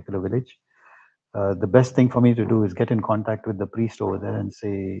 a particular village, the best thing for me to do is get in contact with the priest over there and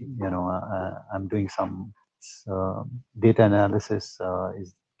say, you know, I'm doing some data analysis.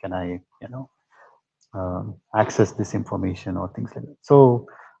 Can I, you know, access this information or things like that? So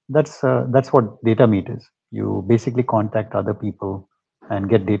that's what DataMeet is. You basically contact other people and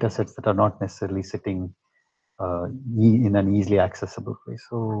get data sets that are not necessarily sitting in an easily accessible place.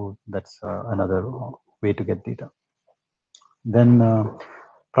 So that's another way to get data. Then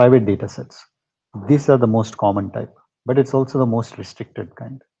private data sets. These are the most common type, but it's also the most restricted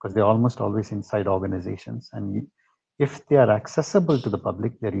kind because they're almost always inside organizations. And if they are accessible to the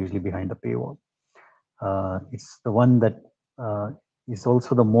public, they're usually behind a paywall. It's the one that is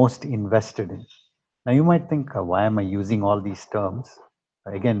also the most invested in. Now you might think, why am I using all these terms?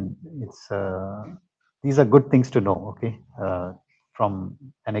 Again, it's these are good things to know, okay, from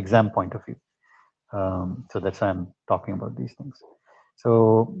an exam point of view. So that's why I'm talking about these things.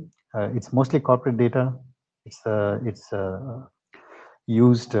 So it's mostly corporate data. It's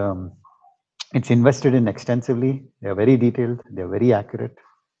used. It's invested in extensively. They're very detailed. They're very accurate.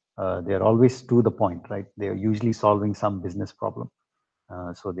 They're always to the point, right? They're usually solving some business problem.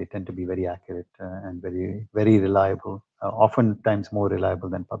 So they tend to be very accurate and very, very reliable, oftentimes more reliable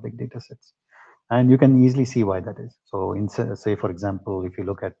than public data sets. And you can easily see why that is. So in, say, for example, if you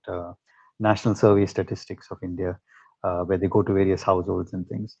look at National Survey Statistics of India, where they go to various households and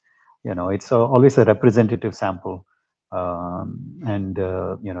things, it's always a representative sample. And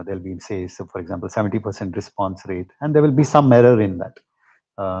there'll be, say, so for example, 70% response rate, and there will be some error in that.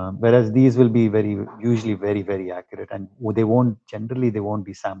 Whereas these will be usually very, very accurate, and they won't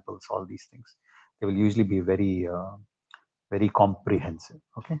be samples, all these things. They will usually be very, very comprehensive.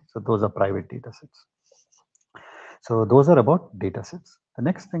 Okay, so those are private data sets. So those are about data sets. The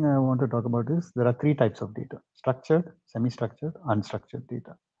next thing I want to talk about is there are three types of data: structured, semi-structured, unstructured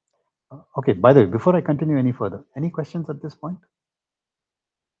data. Okay, by the way, before I continue any further, any questions at this point?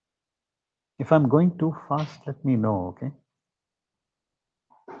 If I'm going too fast, let me know, okay?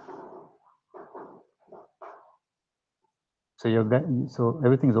 So so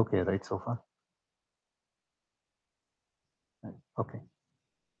everything's okay, right, so far? Okay.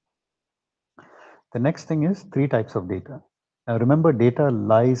 The next thing is three types of data. Now remember, data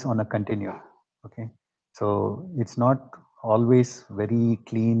lies on a continuum, okay? So it's not always very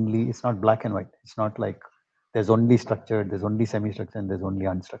cleanly, it's not black and white. It's not like there's only structured, there's only semi-structured, and there's only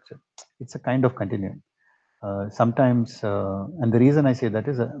unstructured. It's a kind of continuum. Sometimes, and the reason I say that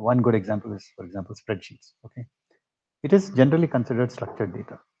is one good example is, for example, spreadsheets, okay? It is generally considered structured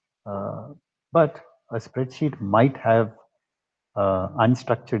data, but a spreadsheet might have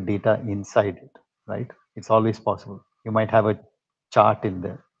unstructured data inside it, right? It's always possible. You might have a chart in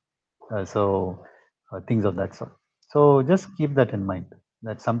there. Things of that sort. So just keep that in mind,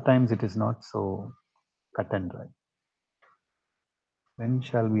 that sometimes it is not so cut and dry. When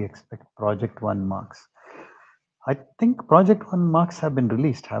shall we expect Project One marks? I think Project One marks have been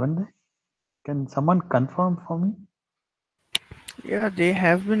released, haven't they? Can someone confirm for me? Yeah, they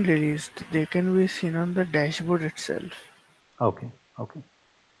have been released. They can be seen on the dashboard itself. Okay, okay.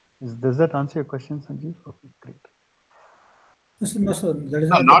 Does that answer your question, Sanjeev? Okay, great. No, sir, that is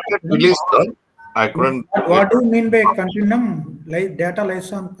not yet released, though. I couldn't. What do you mean by continuum? Like data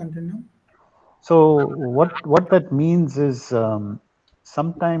lies on continuum? So what that means is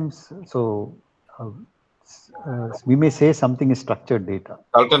sometimes we may say something is structured data.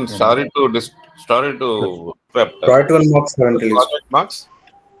 Carlton, sorry to interrupt. Project One marks haven't released. Project marks?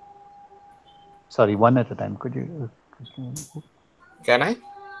 Sorry, one at a time. Could you? Can I?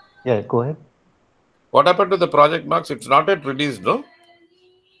 Yeah, go ahead. What happened to the project marks? It's not yet released, no?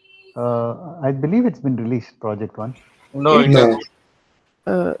 I believe it's been released, Project One. No, it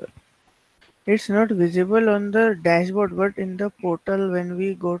No. It's not visible on the dashboard, but in the portal, when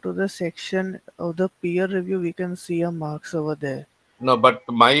we go to the section of the peer review, we can see a marks over there. No, but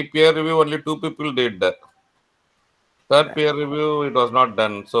my peer review, only 2 people did that. Third peer review, it was not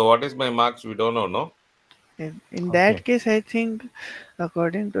done. So what is my marks? We don't know, no? In that case, I think,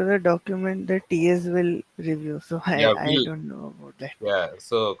 according to the document, the TS will review. So I don't know about that. Yeah,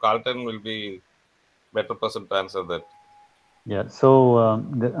 so Carlton will be better person to answer that. Yeah, so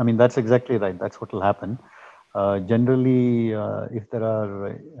I mean, that's exactly right. That's what will happen. Generally, if there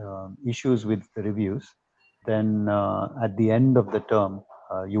are issues with the reviews, then at the end of the term,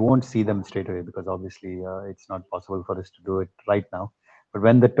 you won't see them straight away, because obviously it's not possible for us to do it right now. But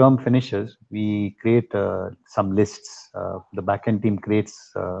when the term finishes, we create some lists. The backend team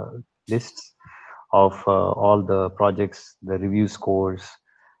creates lists of all the projects, the review scores,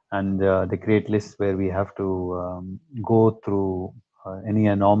 and they create lists where we have to go through any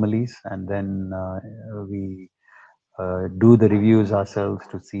anomalies, and then we do the reviews ourselves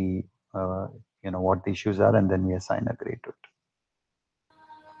to see what the issues are, and then we assign a grade to it.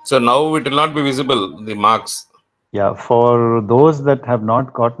 So now it will not be visible, the marks. Yeah, for those that have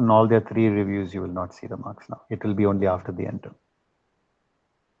not gotten all their 3 reviews, you will not see the marks now. It will be only after the end term.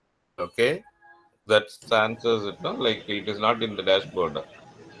 Okay, that answers it, no? Like it is not in the dashboard.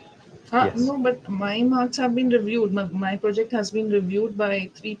 Yes. No, but my marks have been reviewed. My project has been reviewed by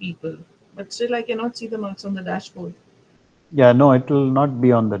 3 people, but still I cannot see the marks on the dashboard. Yeah, no, it will not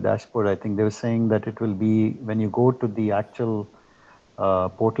be on the dashboard. I think they were saying that it will be when you go to the actual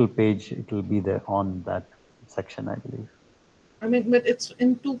portal page, it will be there on that section, I believe. I mean, but it's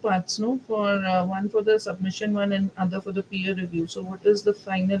in 2 parts, no? For one for the submission one and other for the peer review. So what is the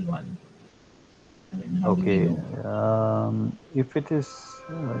final one? I mean, how do we Okay. know? If it is,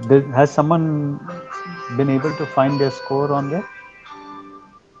 has someone been able to find their score on there?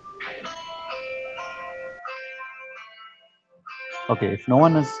 Okay, if no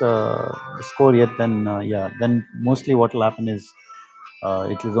one has scored yet, then yeah, then mostly what will happen is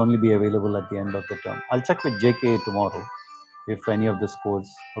it will only be available at the end of the term. I'll check with JK tomorrow if any of the scores.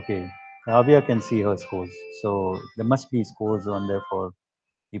 Okay, Avia can see her scores, so there must be scores on there for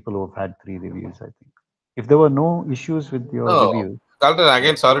people who have had 3 reviews, I think. If there were no issues with your No, review. Carlton,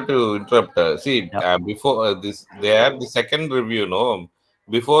 again, sorry to interrupt. See, Yeah. before this, they had the second review, no?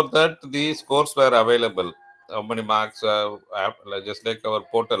 Before that, the scores were available. How many marks, just like our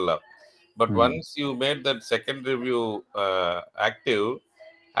portal. But once you made that second review active,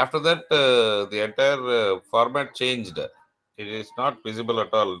 after that, the entire format changed. It is not visible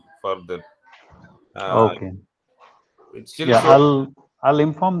at all for the. Okay. It still Yeah, shows. I'll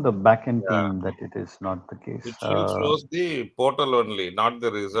inform the backend Yeah. team that it is not the case. It still shows the portal only, not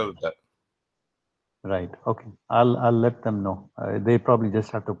the result. Right. Okay. I'll let them know. They probably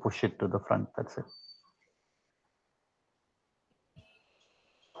just have to push it to the front. That's it.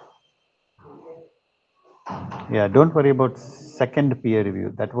 Yeah. Don't worry about second peer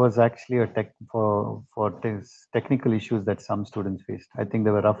review. That was actually a technical issues that some students faced. I think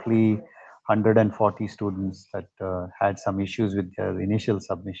there were roughly 140 students that had some issues with their initial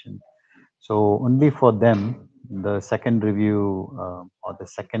submission. So only for them, the second review or the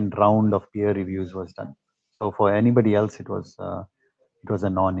second round of peer reviews was done. So for anybody else, it was a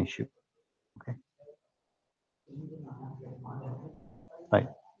non-issue. Okay. Right.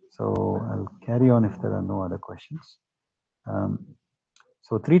 So I'll carry on if there are no other questions.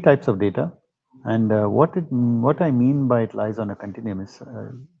 So 3 types of data, and what I mean by it lies on a continuum is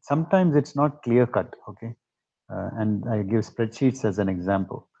sometimes it's not clear cut. Okay, and I give spreadsheets as an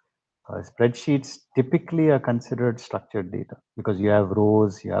example. Spreadsheets typically are considered structured data because you have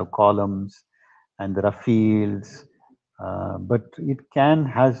rows, you have columns, and there are fields, but it can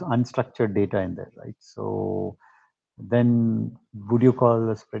has unstructured data in there, right? So then would you call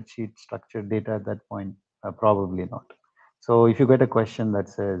a spreadsheet structured data at that point? Probably not. So if you get a question that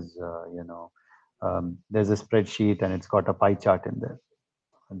says, there's a spreadsheet and it's got a pie chart in there,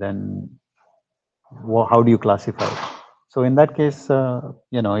 then how do you classify it? So in that case,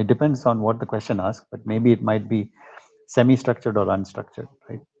 it depends on what the question asks, but maybe it might be semi-structured or unstructured,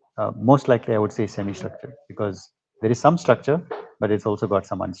 right? Most likely I would say semi-structured because there is some structure, but it's also got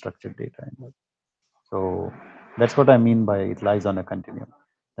some unstructured data in there. So that's what I mean by it lies on a continuum.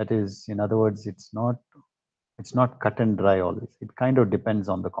 That is, in other words, it's not cut and dry always. It kind of depends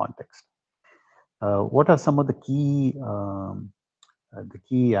on the context. What are some of the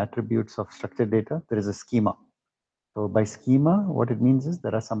key attributes of structured data? There is a schema. So by schema, what it means is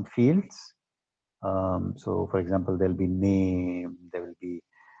there are some fields. So for example, there'll be name, there will be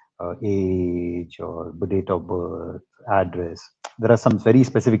age or date of birth, address. There are some very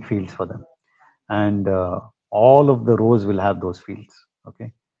specific fields for them. And all of the rows will have those fields.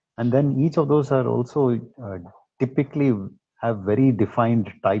 Okay. And then each of those are also typically have very defined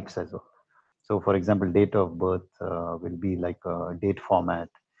types as well. So for example, date of birth will be like a date format.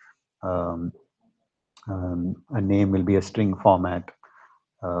 A name will be a string format.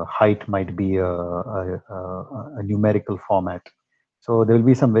 Height might be a numerical format. So there will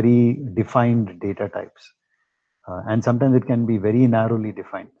be some very defined data types. And sometimes it can be very narrowly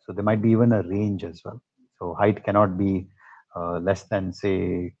defined. So there might be even a range as well. So height cannot be less than,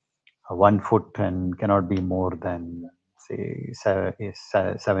 say, 1 foot and cannot be more than, say, 7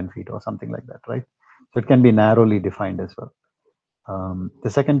 feet or something like that, right? So it can be narrowly defined as well. The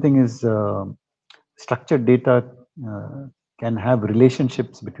second thing is structured data can have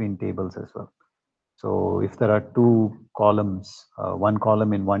relationships between tables as well. So if there are 2 columns, one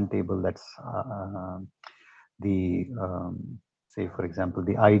column in one table, that's say for example,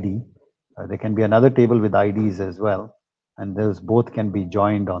 the ID. There can be another table with IDs as well, and those both can be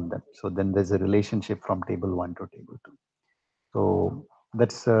joined on them. So then there's a relationship from table 1 to table 2. So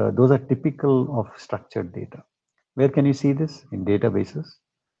that's those are typical of structured data. Where can you see this? In databases.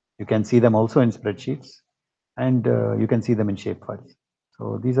 You can see them also in spreadsheets, and you can see them in shapefiles.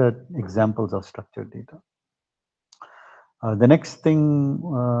 So these are examples of structured data. The next thing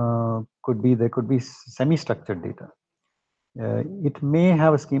there could be semi-structured data. It may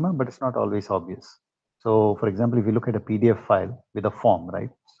have a schema, but it's not always obvious. So for example, if you look at a PDF file with a form, right?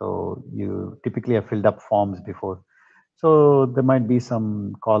 So you typically have filled up forms before. So there might be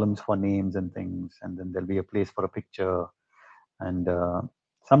some columns for names and things, and then there'll be a place for a picture. And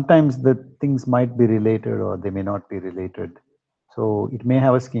sometimes the things might be related or they may not be related. So it may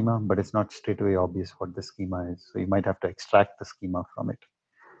have a schema, but it's not straight away obvious what the schema is. So you might have to extract the schema from it.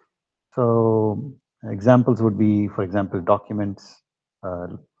 So examples would be, for example, documents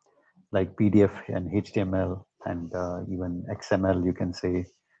like PDF and HTML and even XML, you can say.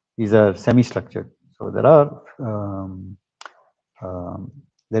 These are semi-structured. So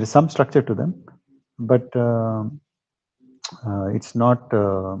there is some structure to them, but it's not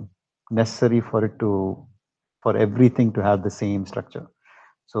necessary for everything to have the same structure.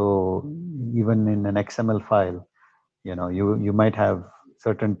 So even in an XML file, you might have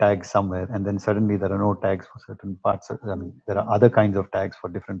certain tags somewhere, and then suddenly there are no tags for certain parts. There are other kinds of tags for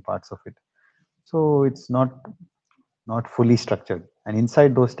different parts of it. So it's not fully structured, and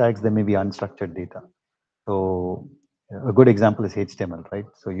inside those tags there may be unstructured data. So a good example is HTML, right?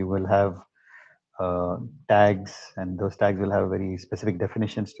 So you will have tags, and those tags will have very specific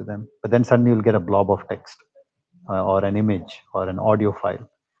definitions to them, but then suddenly you'll get a blob of text or an image or an audio file.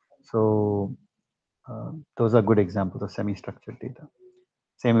 So those are good examples of semi-structured data.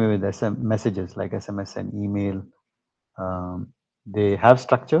 Same way with messages like SMS and email. They have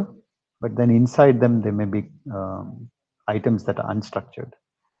structure, but then inside them there may be items that are unstructured.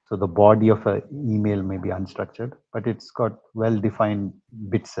 So the body of an email may be unstructured, but it's got well-defined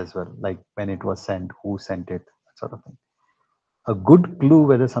bits as well, like when it was sent, who sent it, that sort of thing. A good clue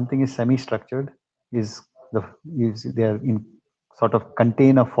whether something is semi-structured is they are in sort of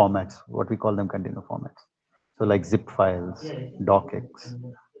container formats, what we call them container formats. So like zip files, docx.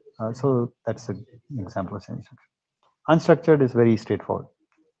 So that's an example of semi-structured. Unstructured is very straightforward.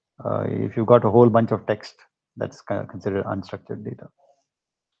 If you've got a whole bunch of text, that's kind of considered unstructured data.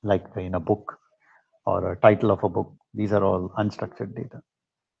 Like in a book or a title of a book, these are all unstructured data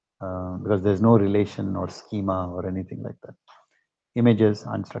because there's no relation or schema or anything like that. Images,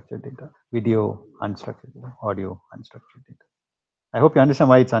 unstructured data. Video, unstructured data. Audio, unstructured data. I hope you understand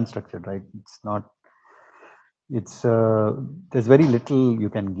why it's unstructured, right? It's not. It's there's very little you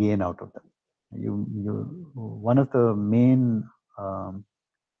can gain out of them. One of the main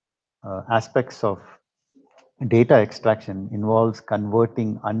aspects of data extraction involves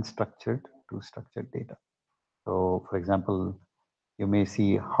converting unstructured to structured data. So, for example, you may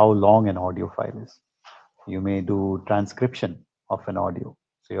see how long an audio file is. You may do transcription of an audio.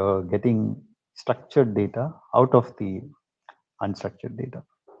 So you're getting structured data out of the unstructured data.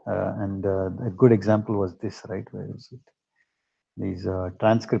 And a good example was this, right? Where is it? These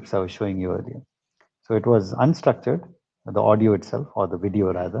transcripts I was showing you earlier. So it was unstructured, the audio itself, or the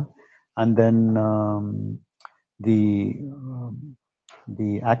video rather, and then the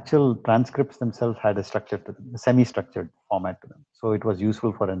actual transcripts themselves had a structure to them, a semi-structured format to them. So it was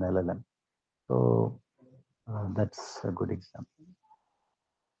useful for an LLM. So that's a good example. You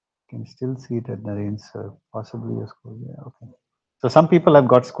can still see it at Naren sir, possibly a score. Yeah, okay. So some people have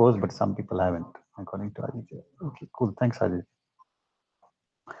got scores, but some people haven't, according to Aditya. Okay, cool. Thanks, Aditya.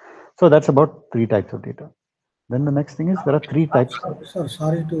 So that's about 3 types of data. Then the next thing is there are 3 types. Sir,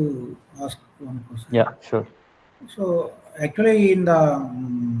 sorry to ask one question. Yeah, sure. So actually in the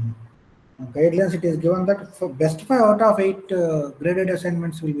guidelines it is given that for best 5 out of 8 graded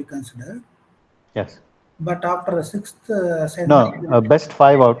assignments will be considered. Yes. But after the 6th assignment, no, best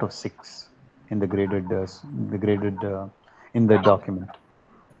 5 out of 6 in the graded in the document.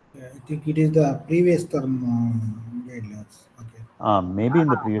 I think it is the previous term guidelines. Okay. Maybe in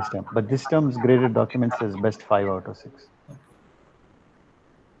the previous term, but this term's graded document says best 5 out of 6.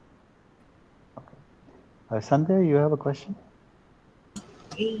 Okay. Sandhya, you have a question?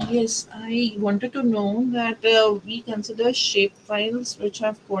 Yes, I wanted to know that we consider shape files which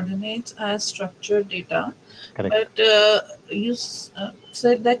have coordinates as structured data. Correct. But you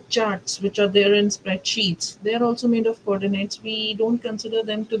said that charts which are there in spreadsheets, they are also made of coordinates. We don't consider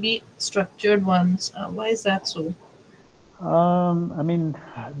them to be structured ones. Why is that so? I mean,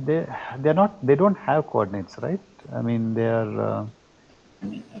 they're not. They don't have coordinates, right? I mean, they are. I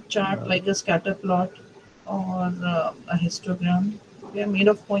mean, a chart like a scatter plot or a histogram. They are made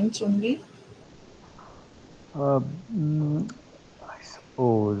of points only. I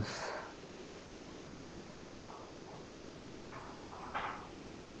suppose.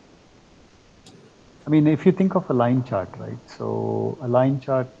 I mean, if you think of a line chart, right? So a line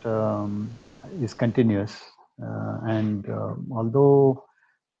chart is continuous, and although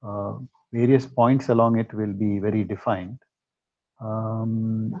various points along it will be very defined,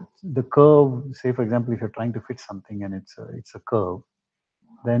 the curve, say for example, if you're trying to fit something and it's a curve,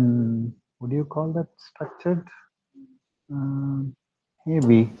 then would you call that structured?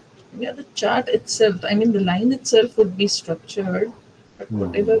 Maybe. Yeah, the chart itself, I mean, the line itself would be structured, But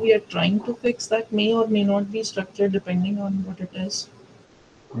whatever we are trying to fix, that may or may not be structured depending on what it is.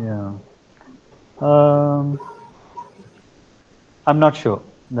 Yeah. I'm not sure.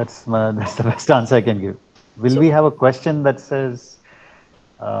 That's the best answer I can give. Will we have a question that says,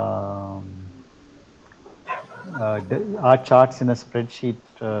 are charts in a spreadsheet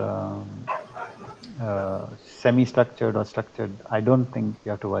semi-structured or structured? I don't think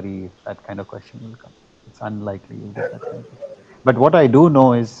you have to worry if that kind of question will come. It's unlikely you'll get that kind of question. But what I do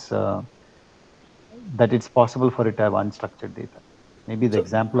know is that it's possible for it to have unstructured data. Maybe the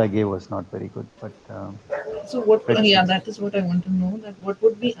example I gave was not very good, but so what? Yeah, that is what I want to know. That what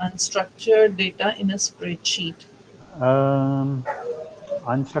would be unstructured data in a spreadsheet?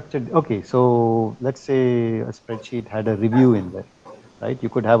 Unstructured. Okay, so let's say a spreadsheet had a review in there, right? You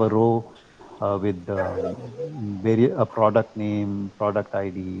could have a row with a product name, product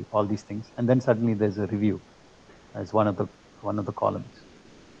ID, all these things, and then suddenly there's a review as one of the columns.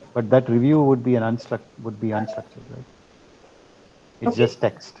 But that review would be unstructured, right? It's just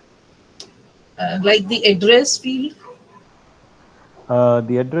text. Like the address field.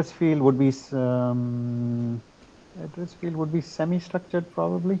 The address field would be semi-structured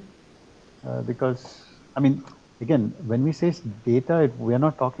probably, because I mean, again, when we say data, we are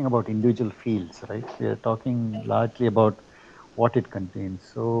not talking about individual fields, right? We are talking largely about what it contains.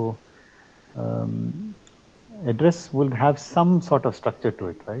 So address will have some sort of structure to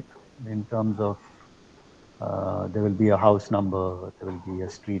it, right? In terms of there will be a house number, there will be a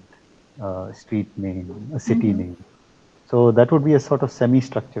street name, a city name. So that would be a sort of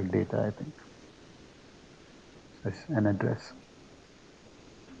semi-structured data, I think. An address.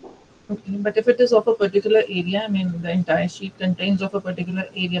 Okay, but if it is of a particular area, I mean, the entire sheet contains of a particular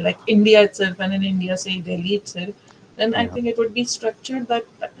area, like India itself, and in India, say Delhi itself, then I think it would be structured that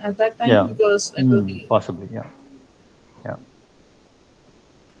at that time because it will be possibly, yeah.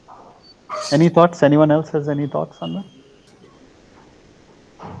 Any thoughts? Anyone else has any thoughts on that?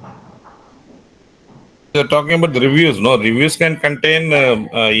 You're talking about the reviews, no? Reviews can contain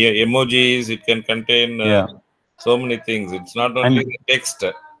emojis, it can contain so many things. It's not only the text.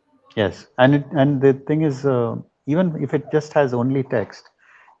 Yes, and the thing is, even if it just has only text,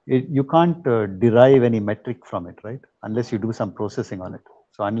 you can't derive any metric from it, right? Unless you do some processing on it.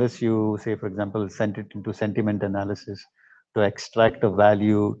 So unless you say, for example, send it into sentiment analysis to extract a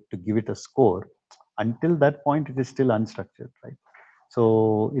value to give it a score, until that point, it is still unstructured, right?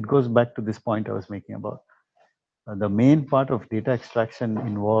 So it goes back to this point I was making about the main part of data extraction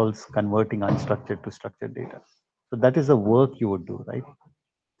involves converting unstructured to structured data. So that is the work you would do, right?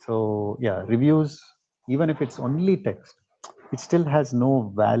 So yeah, reviews, even if it's only text, it still has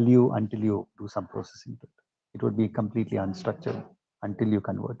no value until you do some processing to it. It would be completely unstructured until you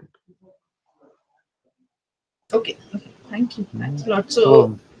convert it. okay. Thank you. Thanks a lot.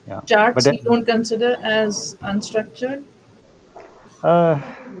 So yeah. Charts you don't consider as unstructured?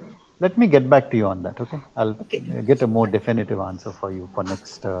 Let me get back to you on that. Okay, I'll get a more definitive answer for you for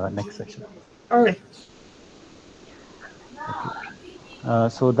next session. All right. Okay.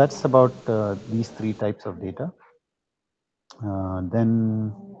 So that's about these three types of data.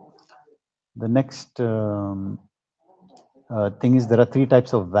 Then the next thing is there are three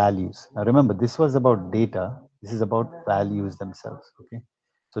types of values. Now remember, this was about data. This is about values themselves. Okay,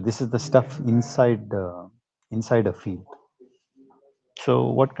 so this is the stuff inside a field. So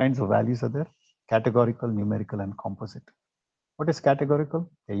what kinds of values are there? Categorical, numerical, and composite. What is categorical?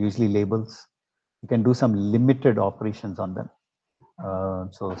 They're usually labels. You can do some limited operations on them.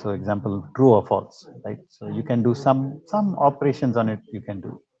 So example, true or false, right? So you can do some operations on it. You can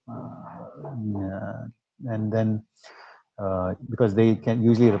do, and then because they can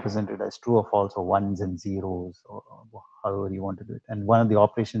usually represent it as true or false or ones and zeros or however you want to do it. And one of the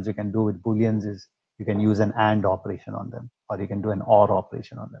operations you can do with booleans is you can use an and operation on them, or you can do an or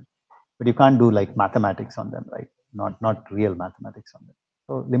operation on them. But you can't do like mathematics on them, right? Not real mathematics on them.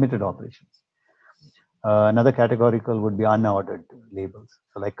 So limited operations. Another categorical would be unordered labels.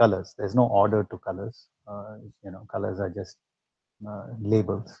 So like colors, there's no order to colors. Colors are just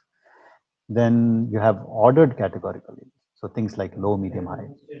labels. Then you have ordered categorical labels. So things like low, medium, high,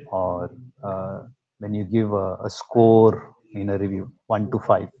 or when you give a score in a review, 1 to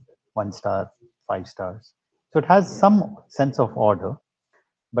 5, 1 star, 5 stars. So it has some sense of order,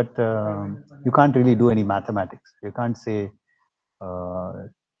 but you can't really do any mathematics. You can't say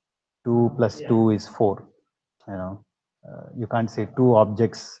 2 plus 2 is 4. You can't say 2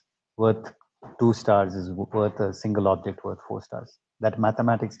 objects worth 2 stars is worth a single object worth 4 stars. That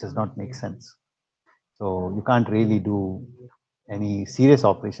mathematics does not make sense. So you can't really do any serious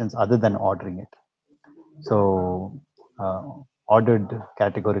operations other than ordering it. So ordered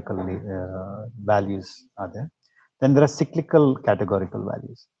categorical values are there. Then there are cyclical categorical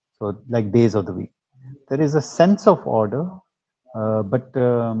values. So like days of the week. There is a sense of order, but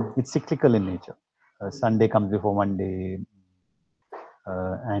it's cyclical in nature. Sunday comes before Monday,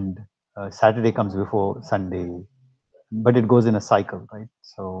 and Saturday comes before Sunday, but it goes in a cycle, right?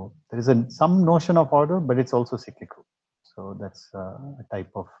 So there is some notion of order, but it's also cyclical. So that's a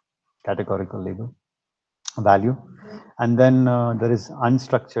type of categorical label value. And then there is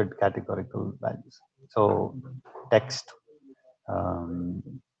unstructured categorical values. So text,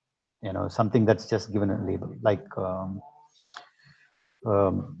 something that's just given a label, like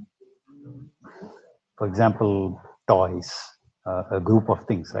for example, toys, a group of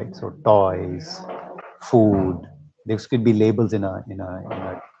things, right? So toys, food, these could be labels in a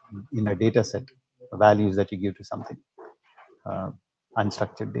data set, values that you give to something,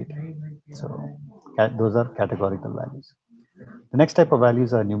 unstructured data. So those are categorical values. The next type of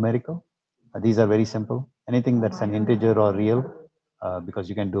values are numerical. These are very simple. Anything that's an integer or real, because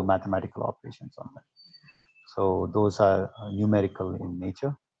you can do mathematical operations on that. So those are numerical in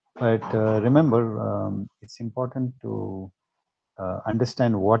nature. But remember, it's important to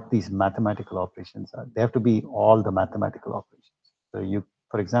understand what these mathematical operations are. They have to be all the mathematical operations. So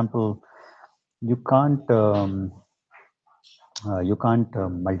for example, you can't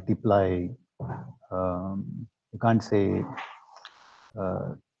multiply. You can't say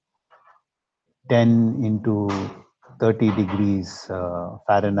 10 into 30 degrees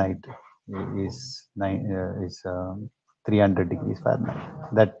Fahrenheit is 300 degrees Fahrenheit.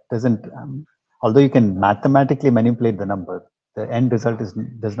 That doesn't, although you can mathematically manipulate the number, the end result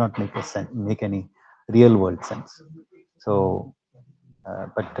does not make any real world sense. So,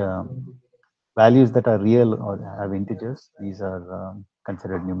 but values that are real or have integers, these are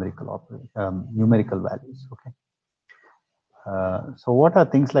considered numerical values. Okay. So what are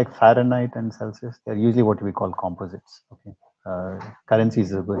things like Fahrenheit and Celsius? They're usually what we call composites. Okay. Currency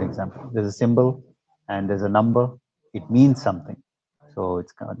is a good example. There's a symbol and there's a number. It means something. So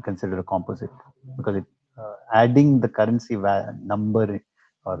it's considered a composite because adding the currency number,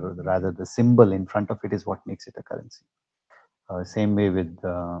 or rather the symbol in front of it, is what makes it a currency. Same way with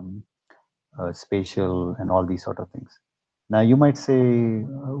spatial and all these sort of things. Now you might say,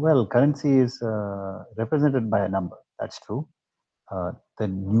 well, currency is represented by a number. That's true. The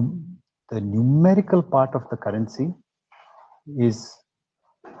numerical part of the currency is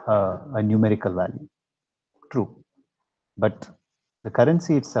a numerical value. True. But the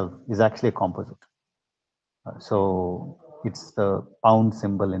currency itself is actually a composite. So it's the pound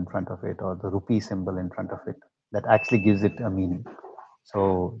symbol in front of it or the rupee symbol in front of it that actually gives it a meaning.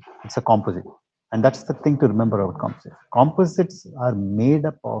 So it's a composite. And that's the thing to remember about composites. Composites are made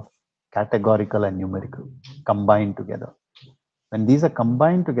up of categorical and numerical combined together. When these are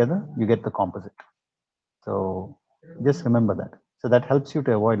combined together, you get the composite. So just remember that. So that helps you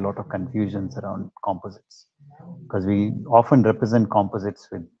to avoid a lot of confusions around composites, because we often represent composites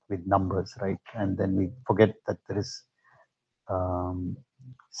with numbers, right? And then we forget that there is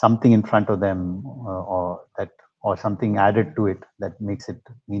something in front of them or something added to it that makes it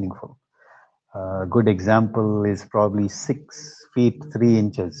meaningful. A good example is probably 6 feet 3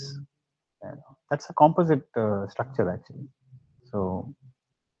 inches. That's a composite structure actually. So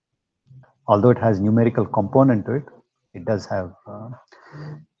although it has numerical component to it, it does have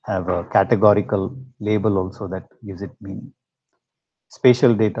a categorical label also that gives it meaning.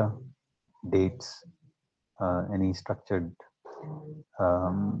 Spatial data, dates, any structured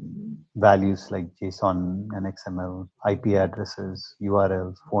values like JSON and XML, IP addresses,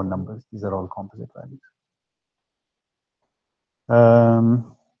 URLs, phone numbers, these are all composite values.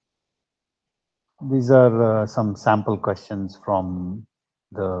 These are some sample questions from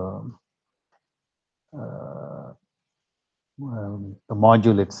the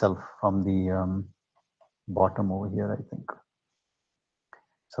module itself, from the bottom over here, I think.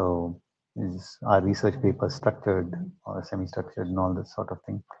 So is our research paper structured or semi-structured and all this sort of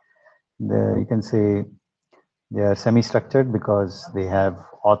thing. There you can say they are semi-structured because they have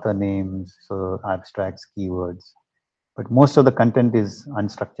author names, so abstracts, keywords, but most of the content is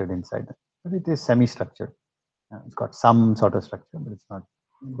unstructured inside them. But it is semi-structured. It's got some sort of structure, but it's not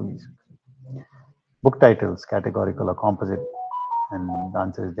fully structured. Book titles, categorical or composite, and the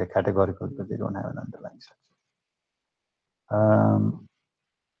answer is they're categorical because they don't have an underlying structure.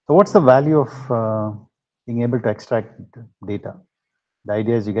 So what's the value of being able to extract data? The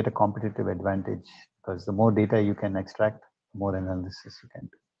idea is you get a competitive advantage because the more data you can extract, the more analysis you can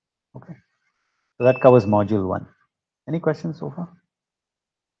do. Okay. So that covers module 1. Any questions so far?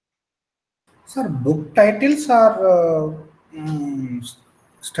 Sir, book titles are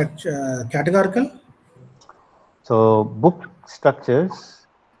Structure categorical. So book structures.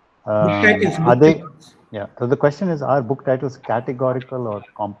 Book titles. Are they? Yeah. So the question is: are book titles categorical or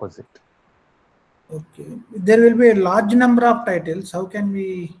composite? Okay. There will be a large number of titles. How can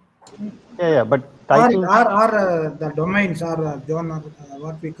we? Yeah. But titles are the domains are genre,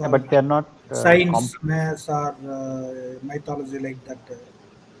 what we call. Yeah, but they're not science, maths, or mythology like that.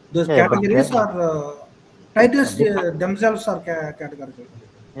 Those categories are titles themselves are categorical.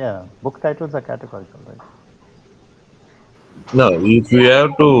 Yeah, book titles are categorical, right? No, if we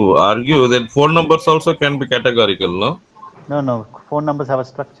have to argue, then phone numbers also can be categorical, no? No. Phone numbers have a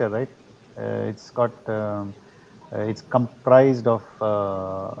structure, right? It's got, it's comprised of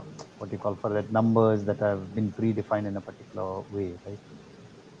what do you call for that, numbers that have been predefined in a particular way, right?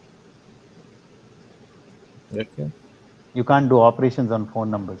 Okay. You can't do operations on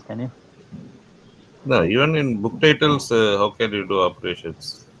phone numbers, can you? No, even in book titles, how can you do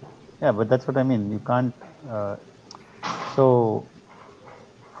operations? Yeah, but that's what I mean. You can't. So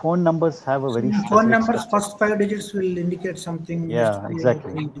phone numbers have a very phone numbers structure. first 5 digits will indicate something. Yeah,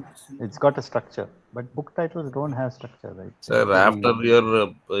 exactly. It's got a structure, but book titles don't have structure, right? Sir, after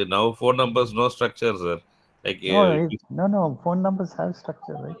your now phone numbers, no structure, sir. Like no. Phone numbers have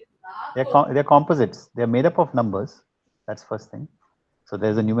structure, right? They're composites. They're made up of numbers. That's first thing. So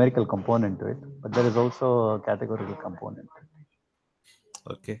there's a numerical component to it, but there is also a categorical component.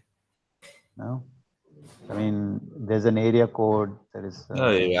 Okay. No, I mean there's an area code. There is.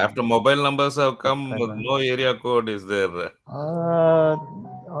 After mobile numbers have come, no area code is there.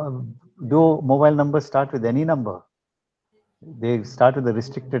 Do mobile numbers start with any number? They start with a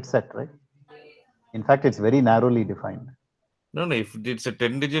restricted set, right? In fact, it's very narrowly defined. No. If it's a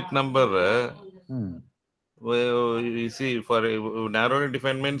 10-digit number, well, you see, for narrowly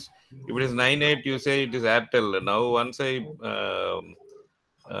defined means if it is 98, you say it is Airtel. Now, once I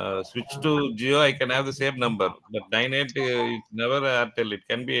switch to Jio, I can have the same number. But 98 is never Airtel. It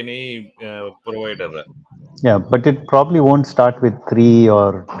can be any provider. Yeah, but it probably won't start with 3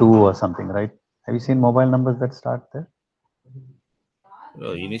 or 2 or something, right? Have you seen mobile numbers that start there?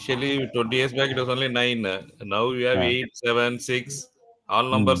 Initially, 20 years back, it was only 9. Now we have 8, 7, 6. All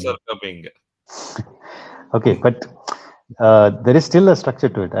numbers are coming. Okay, but there is still a structure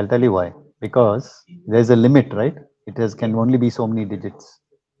to it. I'll tell you why. Because there's a limit, right? It can only be so many digits,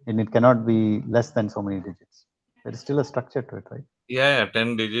 and it cannot be less than so many digits. There is still a structure to it, right? Yeah,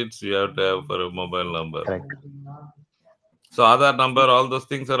 10 digits you have to have for a mobile number. Correct. So Aadhaar number, all those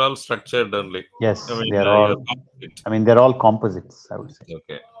things are all structured only. Yes, I mean, they're all. I mean, they're all composites, I would say.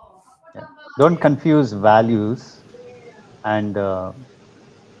 Okay. Yeah. Don't confuse values and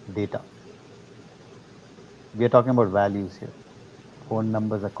data. We are talking about values here. Phone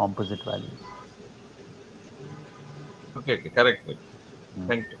numbers are composite values. Okay, correct.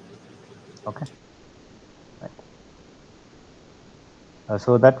 Thank you. Okay. Right.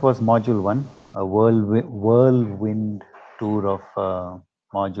 So that was module 1, a whirlwind tour of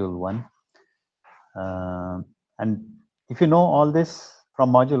module 1. And if you know all this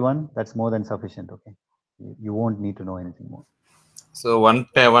from module 1, that's more than sufficient. Okay, you won't need to know anything more. So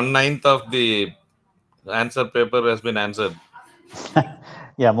 1/9 of the answer paper has been answered.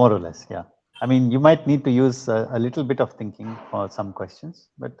 Yeah, more or less. Yeah, I mean, you might need to use a little bit of thinking for some questions,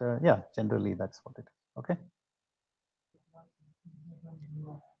 but yeah, generally that's what it is. Okay.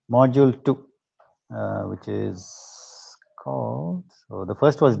 Module 2, which is called, so the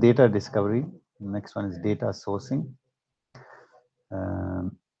first was data discovery. The next one is data sourcing.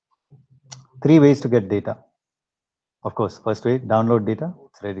 3 ways to get data. Of course, first way, download data.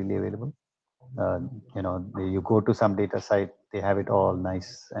 It's readily available. You go to some data site, they have it all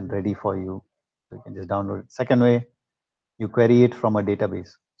nice and ready for you. So you can just download it. Second way, you query it from a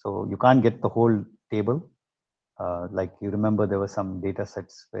database. So you can't get the whole table. Like you remember, there were some data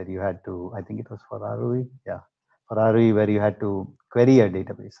sets where you had to, I think it was for Arui. Yeah, for Arui, where you had to query a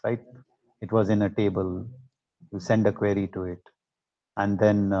database, right? It was in a table. You send a query to it, and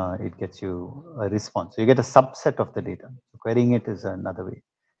then it gets you a response. So you get a subset of the data. So querying it is another way.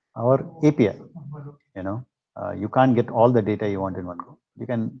 Or API, you can't get all the data you want in one go. You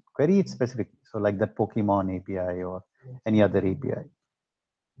can query it specifically. So like that Pokemon API or any other API.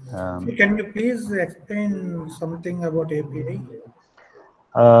 Can you please explain something about API?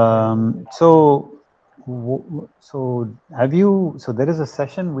 So have you? So there is a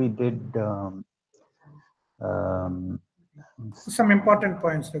session we did. Some important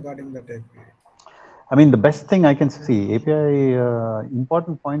points regarding that API. I mean, the best thing I can see, API,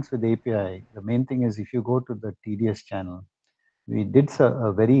 important points with API, the main thing is if you go to the TDS channel, we did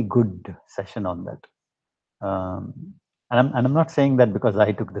a very good session on that. And I'm not saying that because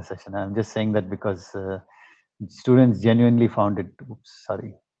I took the session. I'm just saying that because students genuinely found it.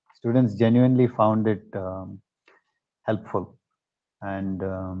 Students genuinely found it helpful, and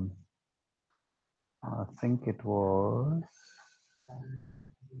I think it was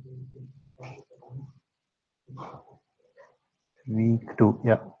week 2.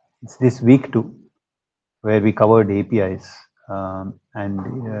 Yeah, it's this week 2 where we covered APIs, and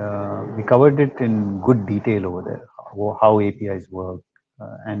we covered it in good detail over there, how APIs work,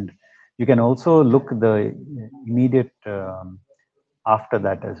 and you can also look the immediate after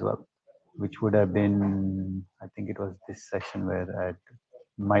that as well, which would have been, I think it was this session where I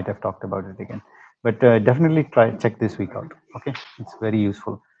might have talked about it again. But definitely check this week out. Okay, it's very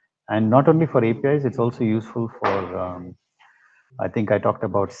useful, and not only for APIs, it's also useful for. I think I talked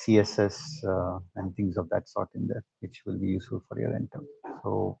about CSS and things of that sort in there, which will be useful for your intern.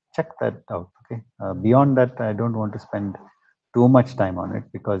 So check that out. Okay. Beyond that, I don't want to spend too much time on it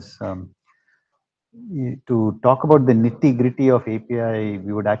because to talk about the nitty gritty of API,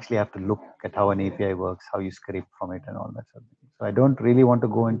 we would actually have to look at how an API works, how you scrape from it, and all that sort of thing. So I don't really want to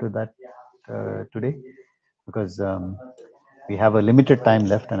go into that today because we have a limited time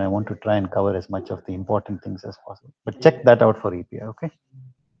left, and I want to try and cover as much of the important things as possible. But check that out for API, okay?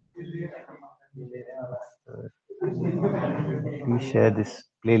 Please share this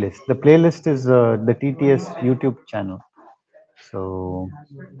playlist. The playlist is the TTS YouTube channel. So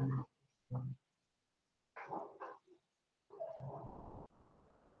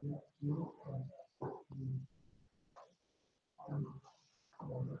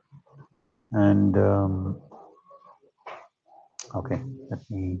and okay, let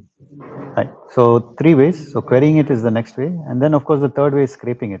me. Right. So 3 ways. So querying it is the next way, and then of course the third way is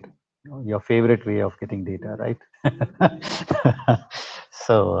scraping it. Your favorite way of getting data, right?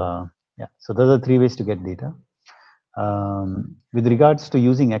 So yeah. So those are 3 ways to get data. With regards to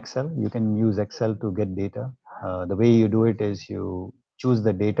using Excel, you can use Excel to get data. The way you do it is you choose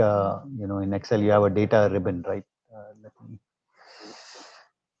the data. You know, in Excel you have a data ribbon, right? Let me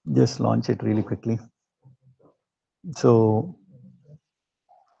just launch it really quickly. So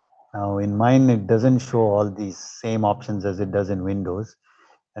now in mine, it doesn't show all these same options as it does in Windows.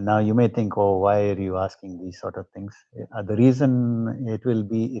 And now you may think, oh, why are you asking these sort of things? The reason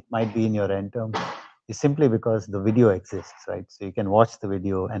it might be in your end term is simply because the video exists, right? So you can watch the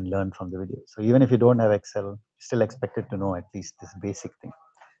video and learn from the video. So even if you don't have Excel, you're still expected to know at least this basic thing.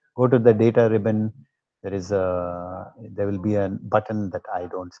 Go to the data ribbon. There will be a button that I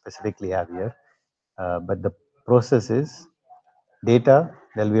don't specifically have here, but the process is data.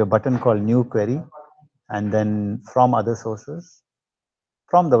 There'll be a button called new query, and then from other sources,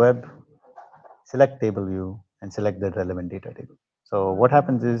 from the web, select table view and select the relevant data table. So what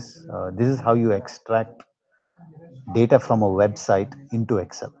happens is this is how you extract data from a website into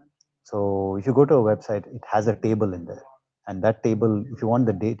Excel. So if you go to a website, it has a table in there, and that table, if you want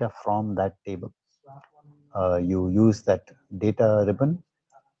the data from that table, you use that data ribbon,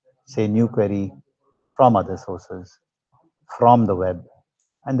 say new query from other sources, from the web,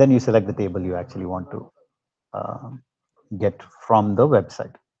 and then you select the table you actually want to get from the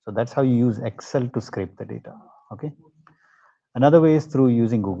website. So that's how you use Excel to scrape the data. Okay. Another way is through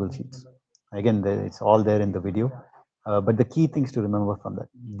using Google Sheets. Again, it's all there in the video. But the key things to remember from that,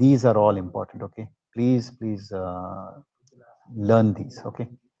 these are all important. Okay. Please learn these. Okay.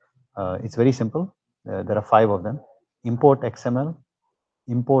 It's very simple. There are 5 of them. Import XML,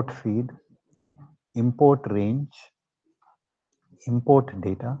 import feed, import range, import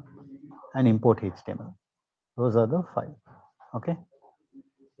data, and import HTML. Those are the 5. Okay.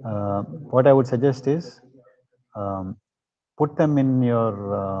 What I would suggest is put them in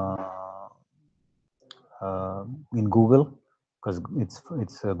your in Google, because it's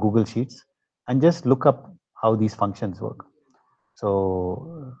Google Sheets, and just look up how these functions work.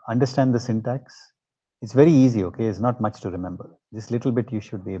 So understand the syntax. It's very easy. Okay, it's not much to remember. This little bit you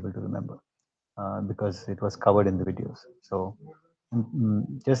should be able to remember because it was covered in the videos. So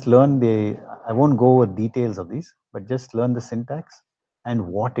just learn I won't go over details of these, but just learn the syntax and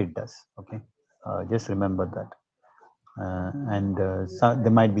what it does. Okay, just remember that. So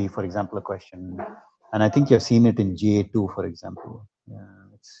there might be, for example, a question, and I think you've seen it in GA2, for example.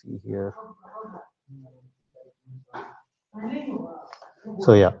 Let's see here.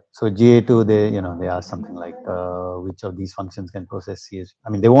 So yeah, so GA2, they ask something like which of these functions can process CSV. I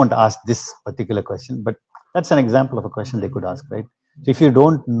mean, they won't ask this particular question, but that's an example of a question they could ask, right? So if you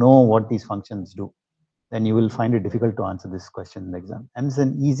don't know what these functions do, then you will find it difficult to answer this question in the exam. And it's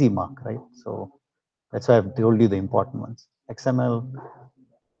an easy mark, right? So that's why I've told you the important ones. XML,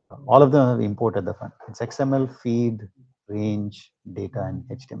 all of them have import at the front. It's XML, feed, range, data, and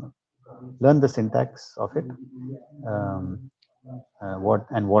HTML. Learn the syntax of it,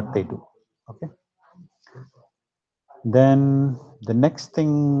 what they do. Okay. Then the next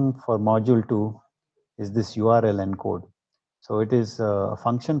thing for module 2 is this URL encode. So it is a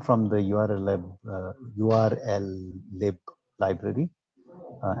function from the URL lib library,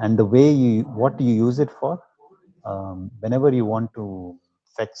 and the way what you use it for, whenever you want to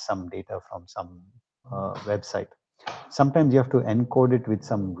fetch some data from some website, sometimes you have to encode it with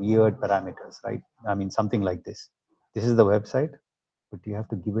some weird parameters, right? I mean, something like this. This is the website, but you have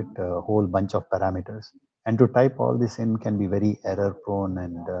to give it a whole bunch of parameters. And to type all this in can be very error prone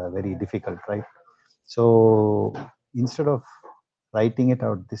and very difficult, right? So instead of writing it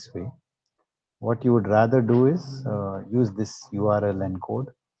out this way, what you would rather do is use this URL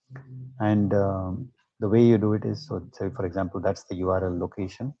encode. And the way you do it is, so say for example, that's the URL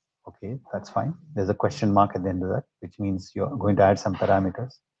location. Okay, that's fine. There's a question mark at the end of that, which means you're going to add some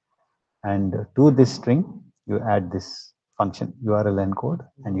parameters. And to this string, you add this function URL encode,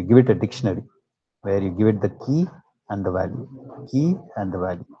 and you give it a dictionary where you give it the key and the value, key and the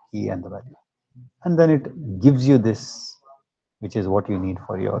value, key and the value. And then it gives you this, which is what you need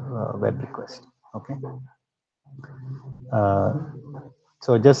for your web request. Okay.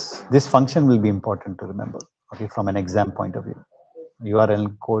 So just this function will be important to remember, okay, from an exam point of view.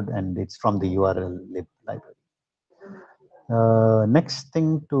 URL code, and it's from the URL lib library. Next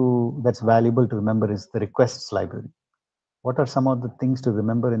thing that's valuable to remember is the requests library. What are some of the things to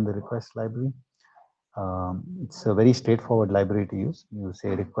remember in the request library? It's a very straightforward library to use. You say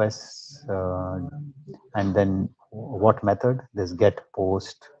requests, and then what method? There's get,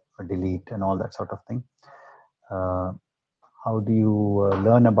 post, delete, and all that sort of thing. How do you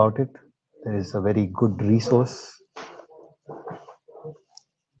learn about it? There is a very good resource.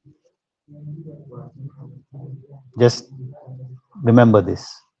 Just remember this,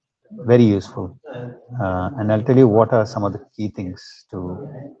 very useful. And I'll tell you what are some of the key things to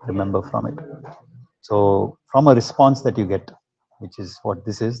remember from it. So from a response that you get, which is what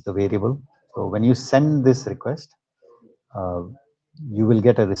this is, the variable. So when you send this request, you will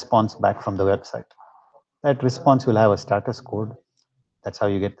get a response back from the website. That response will have a status code. That's how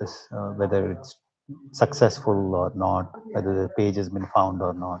you get this, whether it's successful or not, whether the page has been found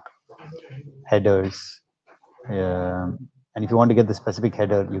or not. Headers. And if you want to get the specific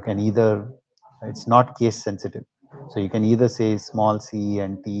header, you can either, it's not case sensitive. So you can either say small c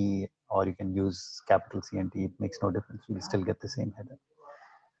and t, or you can use capital C and T. It makes no difference. You will still get the same header.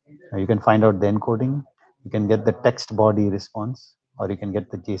 You can find out the encoding. You can get the text body response, or you can get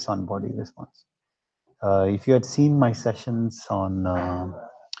the JSON body response. If you had seen my sessions on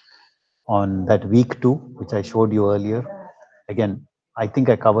that week 2, which I showed you earlier, again, I think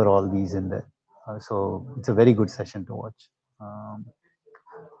I cover all these in there. So it's a very good session to watch.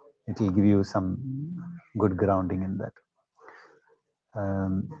 It will give you some good grounding in that.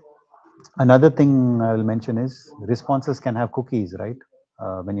 Another thing I will mention is responses can have cookies, right?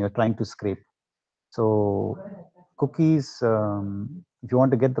 When you're trying to scrape. So cookies, if you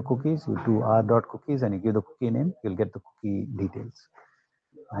want to get the cookies, you do r.cookies and you give the cookie name, you'll get the cookie details.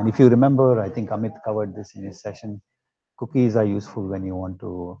 And if you remember, I think Amit covered this in his session. Cookies are useful when you want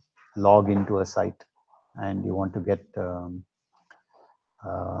to log into a site and you want to get the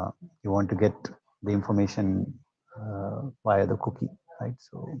information via the cookie, right?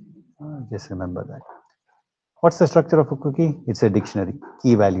 So just remember that. What's the structure of a cookie? It's a dictionary,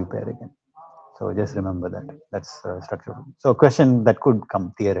 key value pair again. So just remember that. That's structure. So a question that could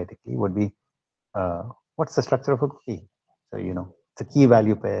come theoretically would be, what's the structure of a cookie? So it's a key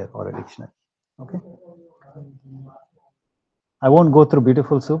value pair or a dictionary. Okay. I won't go through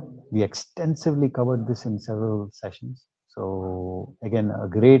Beautiful Soup. We extensively covered this in several sessions. So again, a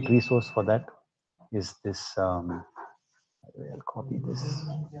great resource for that is this. I'll copy this,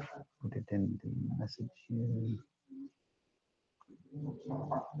 put it in the message here.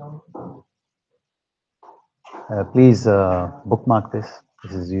 Please bookmark this.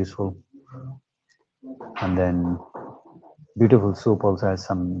 This is useful. And then Beautiful Soup also has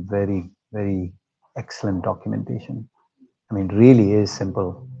some very, very excellent documentation. I mean, really is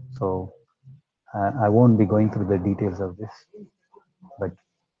simple. So I won't be going through the details of this, but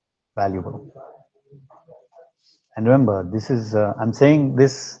valuable. And remember, this is, I'm saying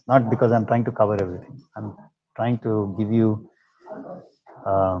this not because I'm trying to cover everything. I'm trying to give you,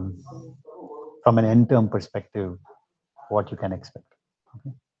 from an end-term perspective, what you can expect.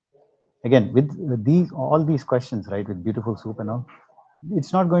 Okay. Again, with all these questions, right, with Beautiful Soup and all,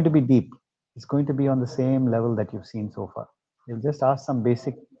 it's not going to be deep. It's going to be on the same level that you've seen so far. You'll just ask some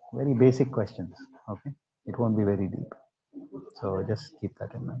basic, very basic questions. Okay, it won't be very deep. So just keep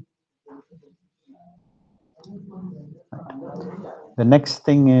that in mind. The next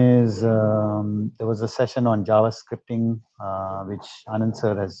thing is there was a session on JavaScripting, which Anand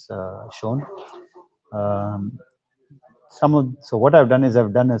sir has shown. So what I've done is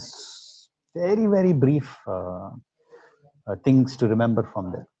I've done a very brief things to remember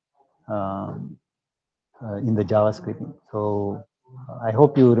from there in the JavaScript. So I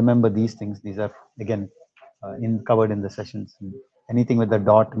hope you remember these things. These are again covered in the sessions. Anything with a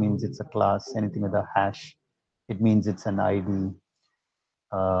dot means it's a class. Anything with a hash, it means it's an ID.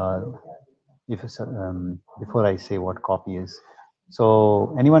 Before I say what copy is,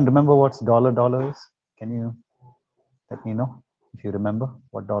 so anyone remember what's $$ is? Can you let me know if you remember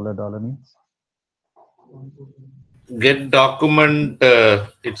what $$ means? Get document.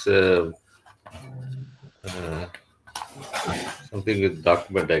 It's something with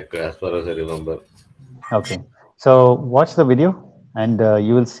document, as far as I remember. Okay, so watch the video and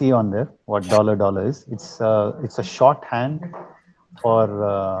you will see on there what $$ is. It's a shorthand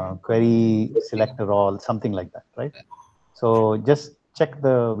for query selector all, something like that, right? So just check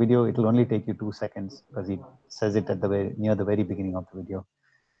the video. It will only take you 2 seconds because it says it at the near the very beginning of the video.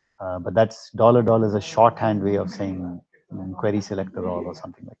 But that's $$ is a shorthand way of saying query selector all or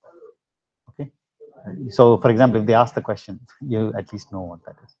something like that. Okay. So for example, if they ask the question, you at least know what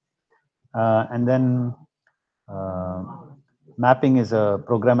that is. And then mapping is a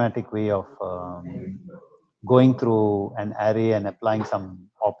programmatic way of going through an array and applying some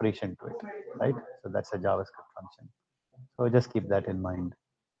operation to it, right? So that's a JavaScript function. So just keep that in mind.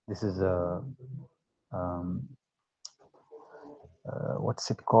 This is a what's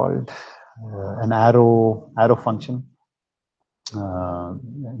it called? An arrow function,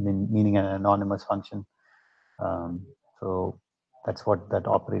 meaning an anonymous function. So that's what that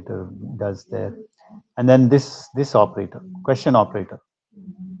operator does there. And then this operator, question operator.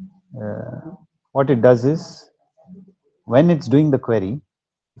 What it does is, when it's doing the query,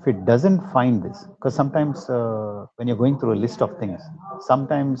 if it doesn't find this, because sometimes when you're going through a list of things,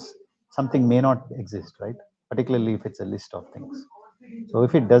 sometimes something may not exist, right? Particularly if it's a list of things. So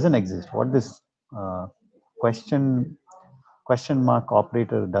if it doesn't exist, what this question mark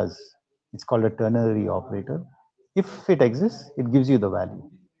operator does, it's called a ternary operator. If it exists, it gives you the value.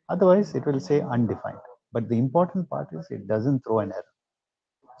 Otherwise, it will say undefined. But the important part is it doesn't throw an error.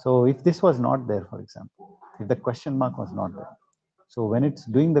 So if this was not there, for example, if the question mark was not there, so when it's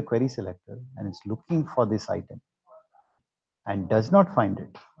doing the query selector and it's looking for this item and does not find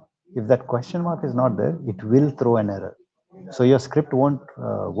it, if that question mark is not there, it will throw an error. So your script won't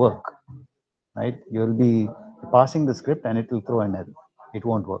work, right? You'll be passing the script and it will throw an error. It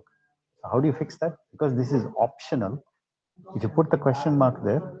won't work. So how do you fix that? Because this is optional. If you put the question mark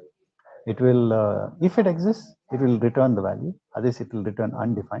there, it will, if it exists, it will return the value. Otherwise, it will return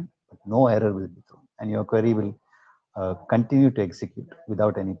undefined, but no error will be thrown, and your query will continue to execute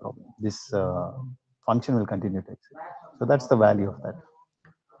without any problem. This function will continue to execute. So that's the value of that.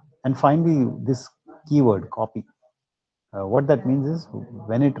 And finally, this keyword copy. What that means is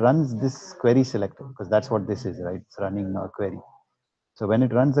when it runs this query selector, because that's what this is, right? It's running a query. So when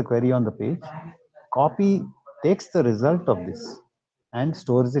it runs a query on the page, copy takes the result of this and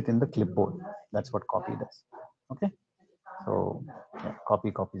stores it in the clipboard. That's what copy does. Okay. So yeah,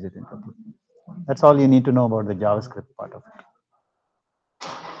 copy copies it into clipboard. That's all you need to know about the JavaScript part of it.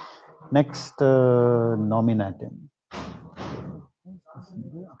 Next, nominatim.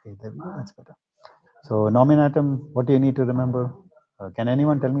 Okay, there we go. That's better. So nominatim, what do you need to remember? Can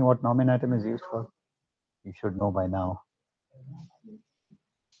anyone tell me what nominatim is used for? You should know by now.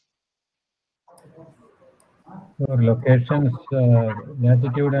 For locations,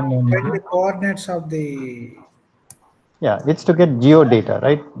 latitude and longitude. The coordinates of the. Yeah, it's to get geo data,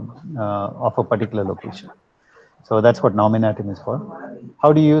 right, of a particular location. So that's what nominatim is for.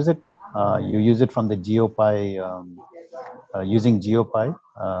 How do you use it? You use it from the GeoPy. Using GeoPy,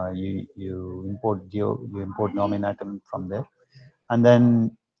 you import nominatim from there, and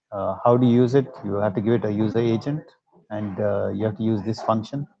then how do you use it? You have to give it a user agent, and you have to use this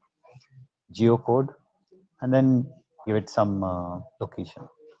function, geocode, and then give it some location.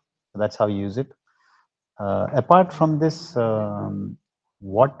 So that's how you use it. Apart from this,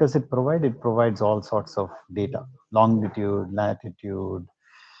 what does it provide? It provides all sorts of data: longitude, latitude,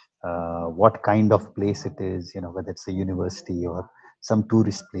 what kind of place it is, whether it's a university or some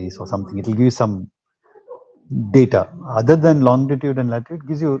tourist place or something. It will give you some data. Other than longitude and latitude, it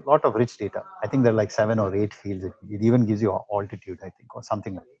gives you a lot of rich data. I think there are like 7 or 8 fields. It even gives you altitude, I think, or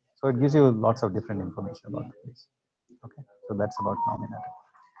something like that. So it gives you lots of different information about the place. Okay, so that's about nominative.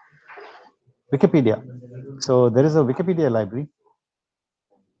 Wikipedia. So there is a Wikipedia library.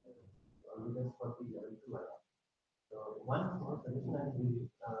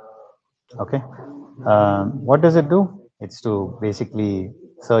 Okay. What does it do? It's to basically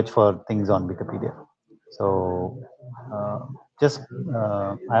search for things on Wikipedia. So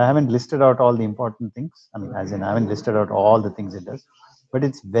I haven't listed out all the important things. I mean, as in I haven't listed out all the things it does, but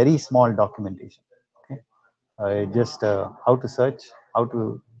it's very small documentation. Okay. Just how to search, how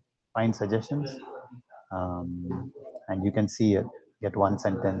to find suggestions, and you can see it, get one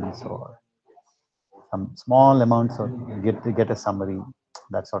sentence or some small amounts of get a summary,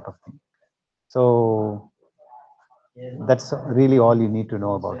 that sort of thing. So that's really all you need to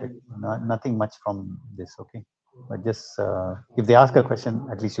know about it. Nothing much from this, okay? But just if they ask a question,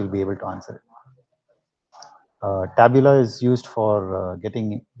 at least you'll be able to answer it. Tabula is used for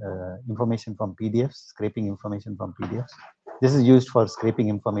getting information from PDFs, scraping information from PDFs. This is used for scraping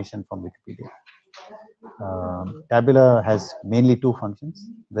information from Wikipedia. Tabula has mainly two functions.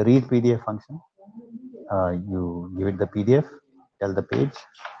 The read PDF function, you give it the PDF, tell the page,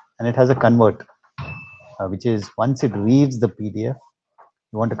 and it has a convert, which is once it reads the PDF,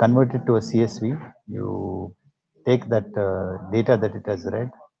 you want to convert it to a CSV, you take that data that it has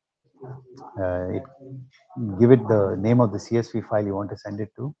read, give it the name of the CSV file you want to send it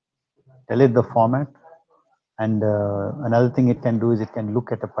to, tell it the format, and another thing it can do is it can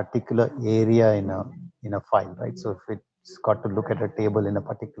look at a particular area in a file, right? So if it's got to look at a table in a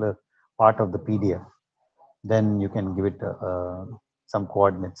particular part of the PDF, then you can give it some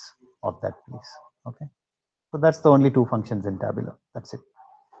coordinates of that place. Okay, so that's the only two functions in Tabula. That's it.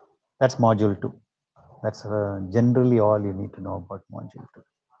 That's module 2. That's generally all you need to know about module 2.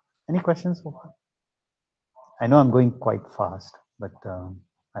 Any questions so far? I know I'm going quite fast, but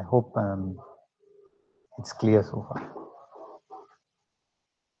I hope it's clear so far.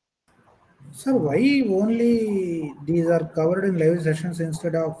 Sir, why only these are covered in live sessions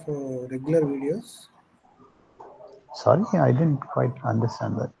instead of regular videos? Sorry, I didn't quite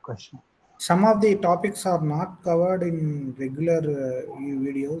understand that question. Some of the topics are not covered in regular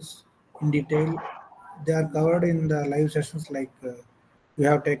videos in detail. They are covered in the live sessions like we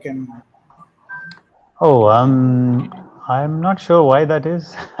have taken. Oh, I'm not sure why that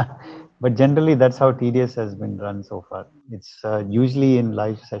is, but generally that's how TDS has been run so far. It's usually in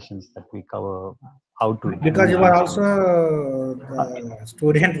live sessions that we cover how to. Because you are also the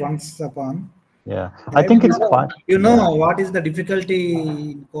student once upon. Yeah, I think it's part. You know what is the difficulty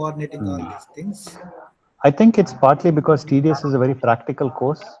in coordinating all these things? I think it's partly because TDS is a very practical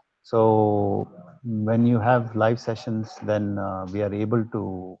course. So when you have live sessions, then we are able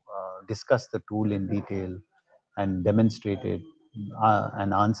to discuss the tool in detail and demonstrate it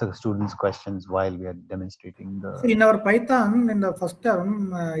and answer students' questions while we are demonstrating the. So in our Python, in the first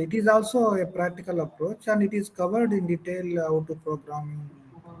term, it is also a practical approach, and it is covered in detail how to programming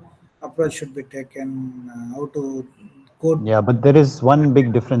approach should be taken, how to code. Yeah, but there is one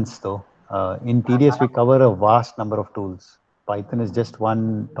big difference though. In TDS, we cover a vast number of tools. Python is just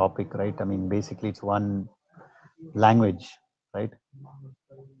one topic, right? I mean, basically it's one language, right?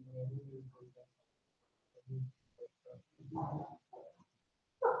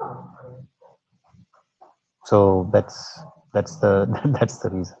 So that's the that's the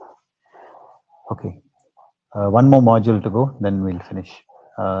reason. Okay, one more module to go, then we'll finish.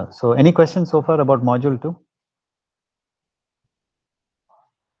 So any questions so far about module 2?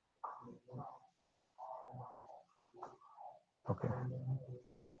 Okay.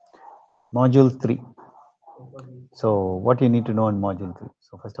 Module 3. So what you need to know in module 3.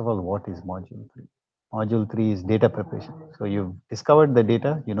 So first of all, what is module 3? Module 3 is data preparation. So you've discovered the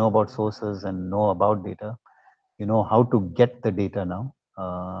data, you know about sources and know about data. You know how to get the data now.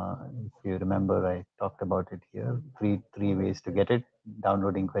 If you remember, I talked about it here. Three ways to get it: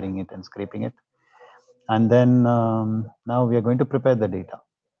 downloading, querying it, and scraping it. And then now we are going to prepare the data.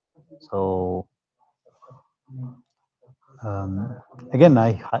 So again,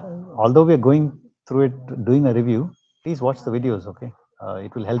 although we are going through it, doing a review, please watch the videos, okay?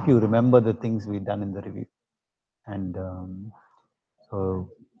 It will help you remember the things we've done in the review. And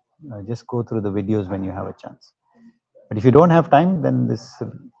so just go through the videos when you have a chance. But if you don't have time, then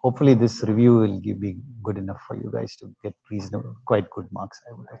hopefully this review will be good enough for you guys to get reasonable, quite good marks,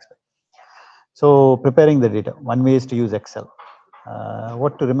 I would expect. So preparing the data, one way is to use Excel.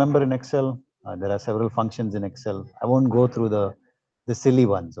 What to remember in Excel? There are several functions in Excel. I won't go through the silly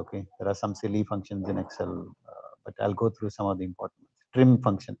ones, okay? There are some silly functions in Excel, but I'll go through some of the important ones. Trim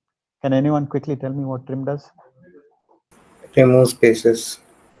function. Can anyone quickly tell me what trim does? Remove spaces.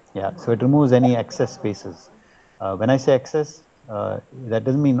 Yeah, so it removes any excess spaces. When I say excess, that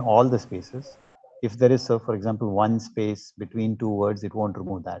doesn't mean all the spaces. If there is, for example, one space between two words, it won't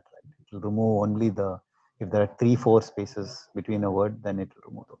remove that. Right? It will remove only if there are 3-4 spaces between a word, then it will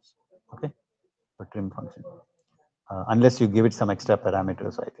remove those. Okay, for trim function. Unless you give it some extra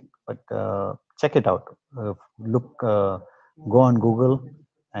parameters, I think. But check it out. Go on Google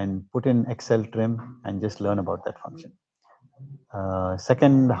and put in Excel trim and just learn about that function.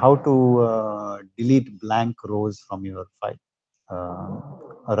 Second, how to delete blank rows from your file.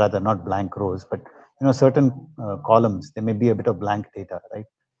 Or rather, not blank rows, but certain columns, there may be a bit of blank data, right?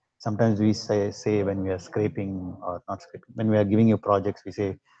 Sometimes we say when we are scraping, or not scraping, when we are giving you projects, we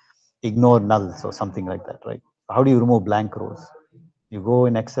say ignore nulls or something like that, right? How do you remove blank rows? You go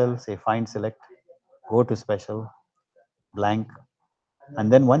in Excel, say find select, go to special, blank,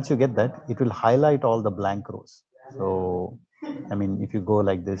 and then once you get that, it will highlight all the blank rows. So, I mean, if you go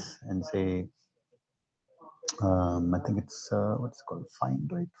like this and say, I think it's what's called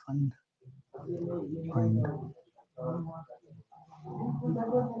find, right? Find.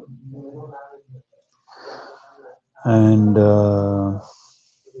 And I'm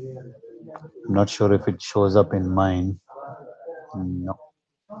not sure if it shows up in mine. No.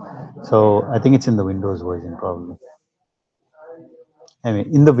 So I think it's in the Windows version probably. Anyway,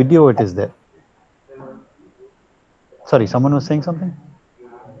 in the video it is there. Sorry, someone was saying something?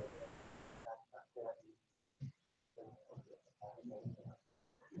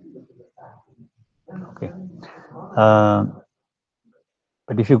 Okay.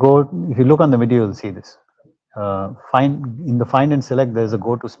 But if you look on the video, you'll see this. In the find and select, there's a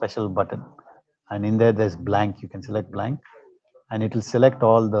go to special button. And in there's blank, you can select blank. And it will select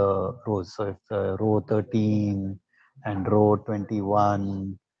all the rows. So if row 13 and row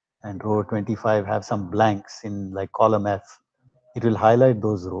 21 and row 25 have some blanks in like column F, it will highlight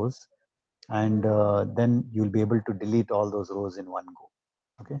those rows, and then you'll be able to delete all those rows in one go.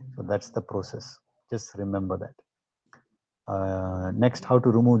 Okay, so that's the process. Just remember that. Next, how to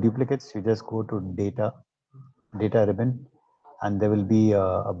remove duplicates. You just go to data ribbon, and there will be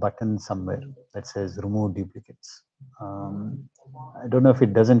a button somewhere that says remove duplicates. I don't know if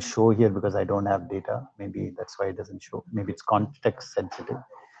it doesn't show here because I don't have data. Maybe that's why it doesn't show. Maybe it's context sensitive.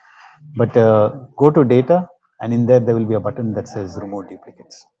 But go to data, and in there will be a button that says remove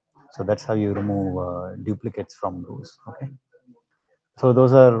duplicates. So that's how you remove duplicates from rows. Okay. So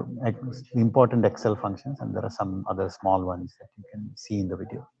those are important Excel functions, and there are some other small ones that you can see in the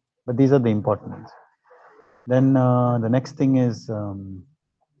video. But these are the important ones. Then the next thing is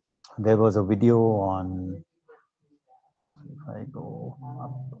there was a video on. If I go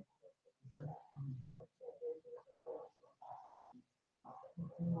up.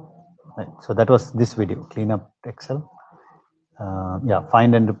 Right, so that was this video, clean up Excel. Yeah,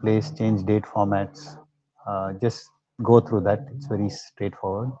 find and replace, change date formats. Just go through that. It's very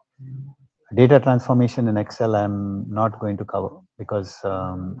straightforward. Data transformation in Excel, I'm not going to cover because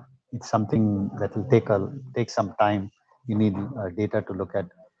it's something that will take some time. You need data to look at.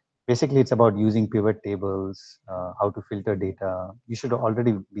 Basically, it's about using pivot tables, how to filter data. You should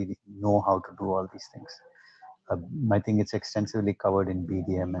already know how to do all these things. I think it's extensively covered in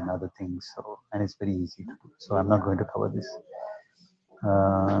BDM and other things, and it's very easy to do. So I'm not going to cover this.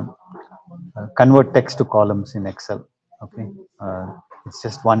 Convert text to columns in Excel. Okay, it's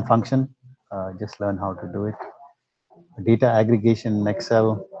just one function. Just learn how to do it. Data aggregation in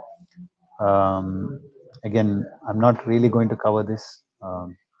Excel. Again, I'm not really going to cover this.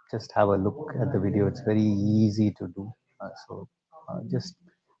 Just have a look at the video. It's very easy to do. So just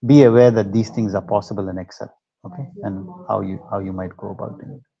be aware that these things are possible in Excel. Okay, and how you might go about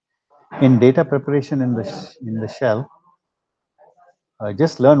it. In data preparation in the shell,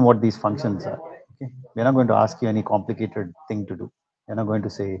 just learn what these functions are. Okay, we're not going to ask you any complicated thing to do. We're not going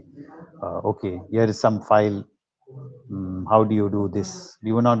to say, okay, here is some file. How do you do this?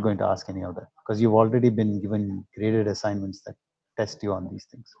 We were not going to ask any of that because you've already been given graded assignments that test you on these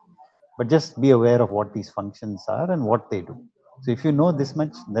things. But just be aware of what these functions are and what they do. So if you know this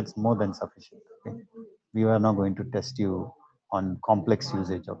much, that's more than sufficient. Okay? We are not going to test you on complex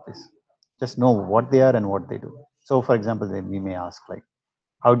usage of this. Just know what they are and what they do. So for example, then we may ask like,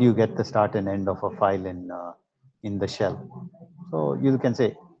 how do you get the start and end of a file in the shell? So you can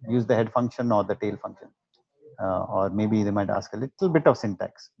say, use the head function or the tail function. Or maybe they might ask a little bit of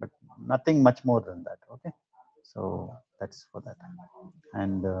syntax, but nothing much more than that. Okay, so that's for that.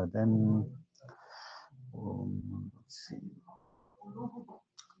 And then let's see,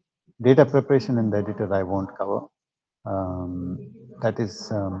 data preparation in the editor I won't cover. That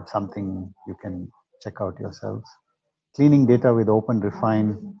is something you can check out yourselves. Cleaning data with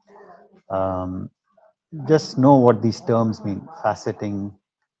OpenRefine. just know what these terms mean: faceting,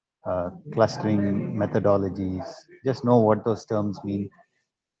 clustering methodologies. Just know what those terms mean.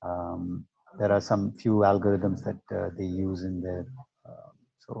 There are some few algorithms that they use in there.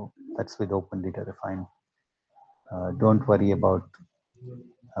 So that's with Open Data Refine. Don't worry about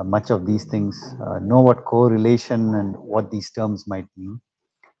much of these things. Know what correlation and what these terms might mean.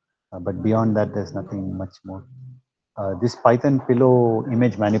 But beyond that, there's nothing much more. This Python pillow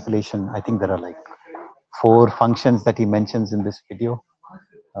image manipulation, I think there are like 4 functions that he mentions in this video.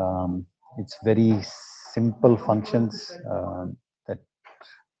 It's very simple functions that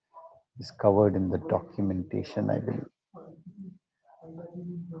is covered in the documentation, I believe.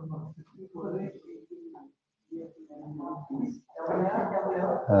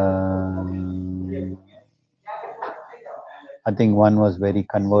 I think one was very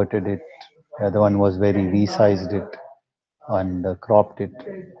converted it, the other one was very resized it and cropped it.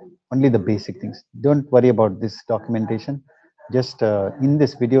 Only the basic things. Don't worry about this documentation. Just in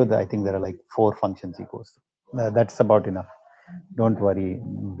this video, I think there are like 4 functions he goes through. That's about enough. Don't worry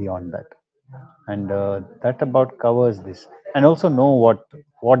beyond that. And that about covers this. And also know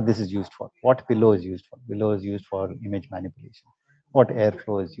what this is used for. What Pillow is used for. Pillow is used for image manipulation. What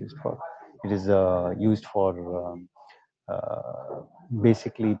Airflow is used for. It is used for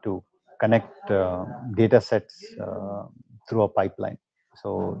basically to connect data sets through a pipeline.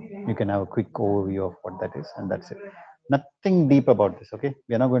 So you can have a quick overview of what that is, and that's it. Nothing deep about this, okay?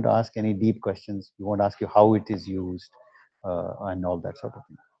 We're not going to ask any deep questions. We won't ask you how it is used and all that sort of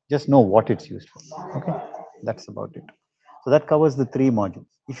thing. Just know what it's used for, okay? That's about it. So that covers the 3 modules.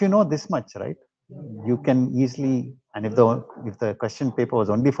 If you know this much, right, you can easily, and if the question paper was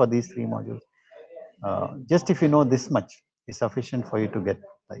only for these 3 modules, just if you know this much is sufficient for you to get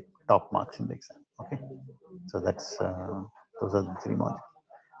like top marks in the exam, okay? So that's those are the 3 modules.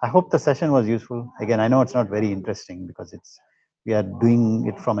 I hope the session was useful. Again, I know it's not very interesting because we are doing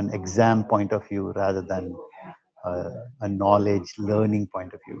it from an exam point of view rather than a knowledge learning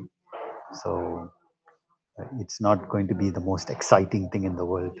point of view. So it's not going to be the most exciting thing in the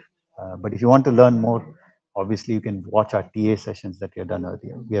world. But if you want to learn more, obviously you can watch our TA sessions that we have done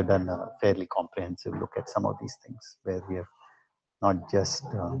earlier. We have done a fairly comprehensive look at some of these things where we have not just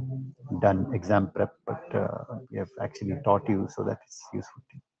done exam prep, but we have actually taught you so that it's useful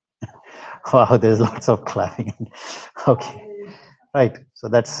to you. Wow, there's lots of clapping. Okay, right. So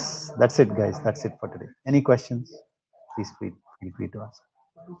that's it, guys. That's it for today. Any questions? Please feel free to ask.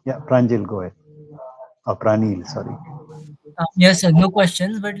 Yeah, Pranjil, go ahead. Or Pranil, sorry. Yes, sir, no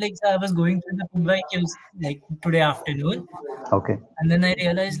questions. But like, I was going through the PYQs like today afternoon. Okay. And then I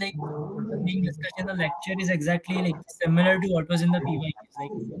realized like what was being discussed in the lecture is exactly like similar to what was in the PYQs.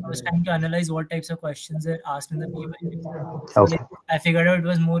 Like I was trying to analyze what types of questions are asked in the PYQs. So Okay. like I figured out it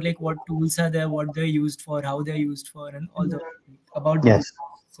was more like what tools are there, what they're used for, how they're used for, and all the about. Yes.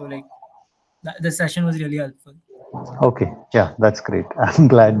 So like the session was really helpful. Okay, yeah, that's great. I'm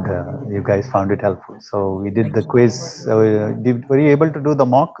glad you guys found it helpful. So we did the quiz. Were you able to do the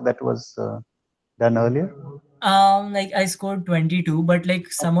mock that was done earlier? Like I scored 22, but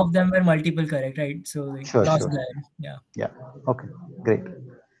like some of them were multiple correct, right? So like Sure, that's sure. glad. Yeah. Yeah. Okay, great.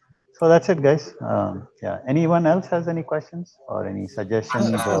 So that's it, guys. Yeah. Anyone else has any questions or any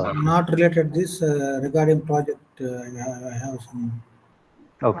suggestions? Or... Not related this regarding project. I have some.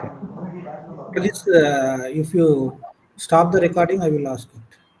 Okay. Please, if you stop the recording, I will ask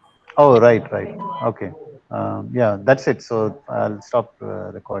it. Oh, right. Okay. Yeah, that's it. So I'll stop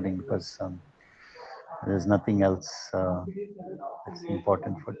recording because there's nothing else that's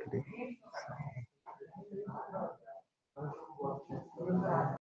important for today.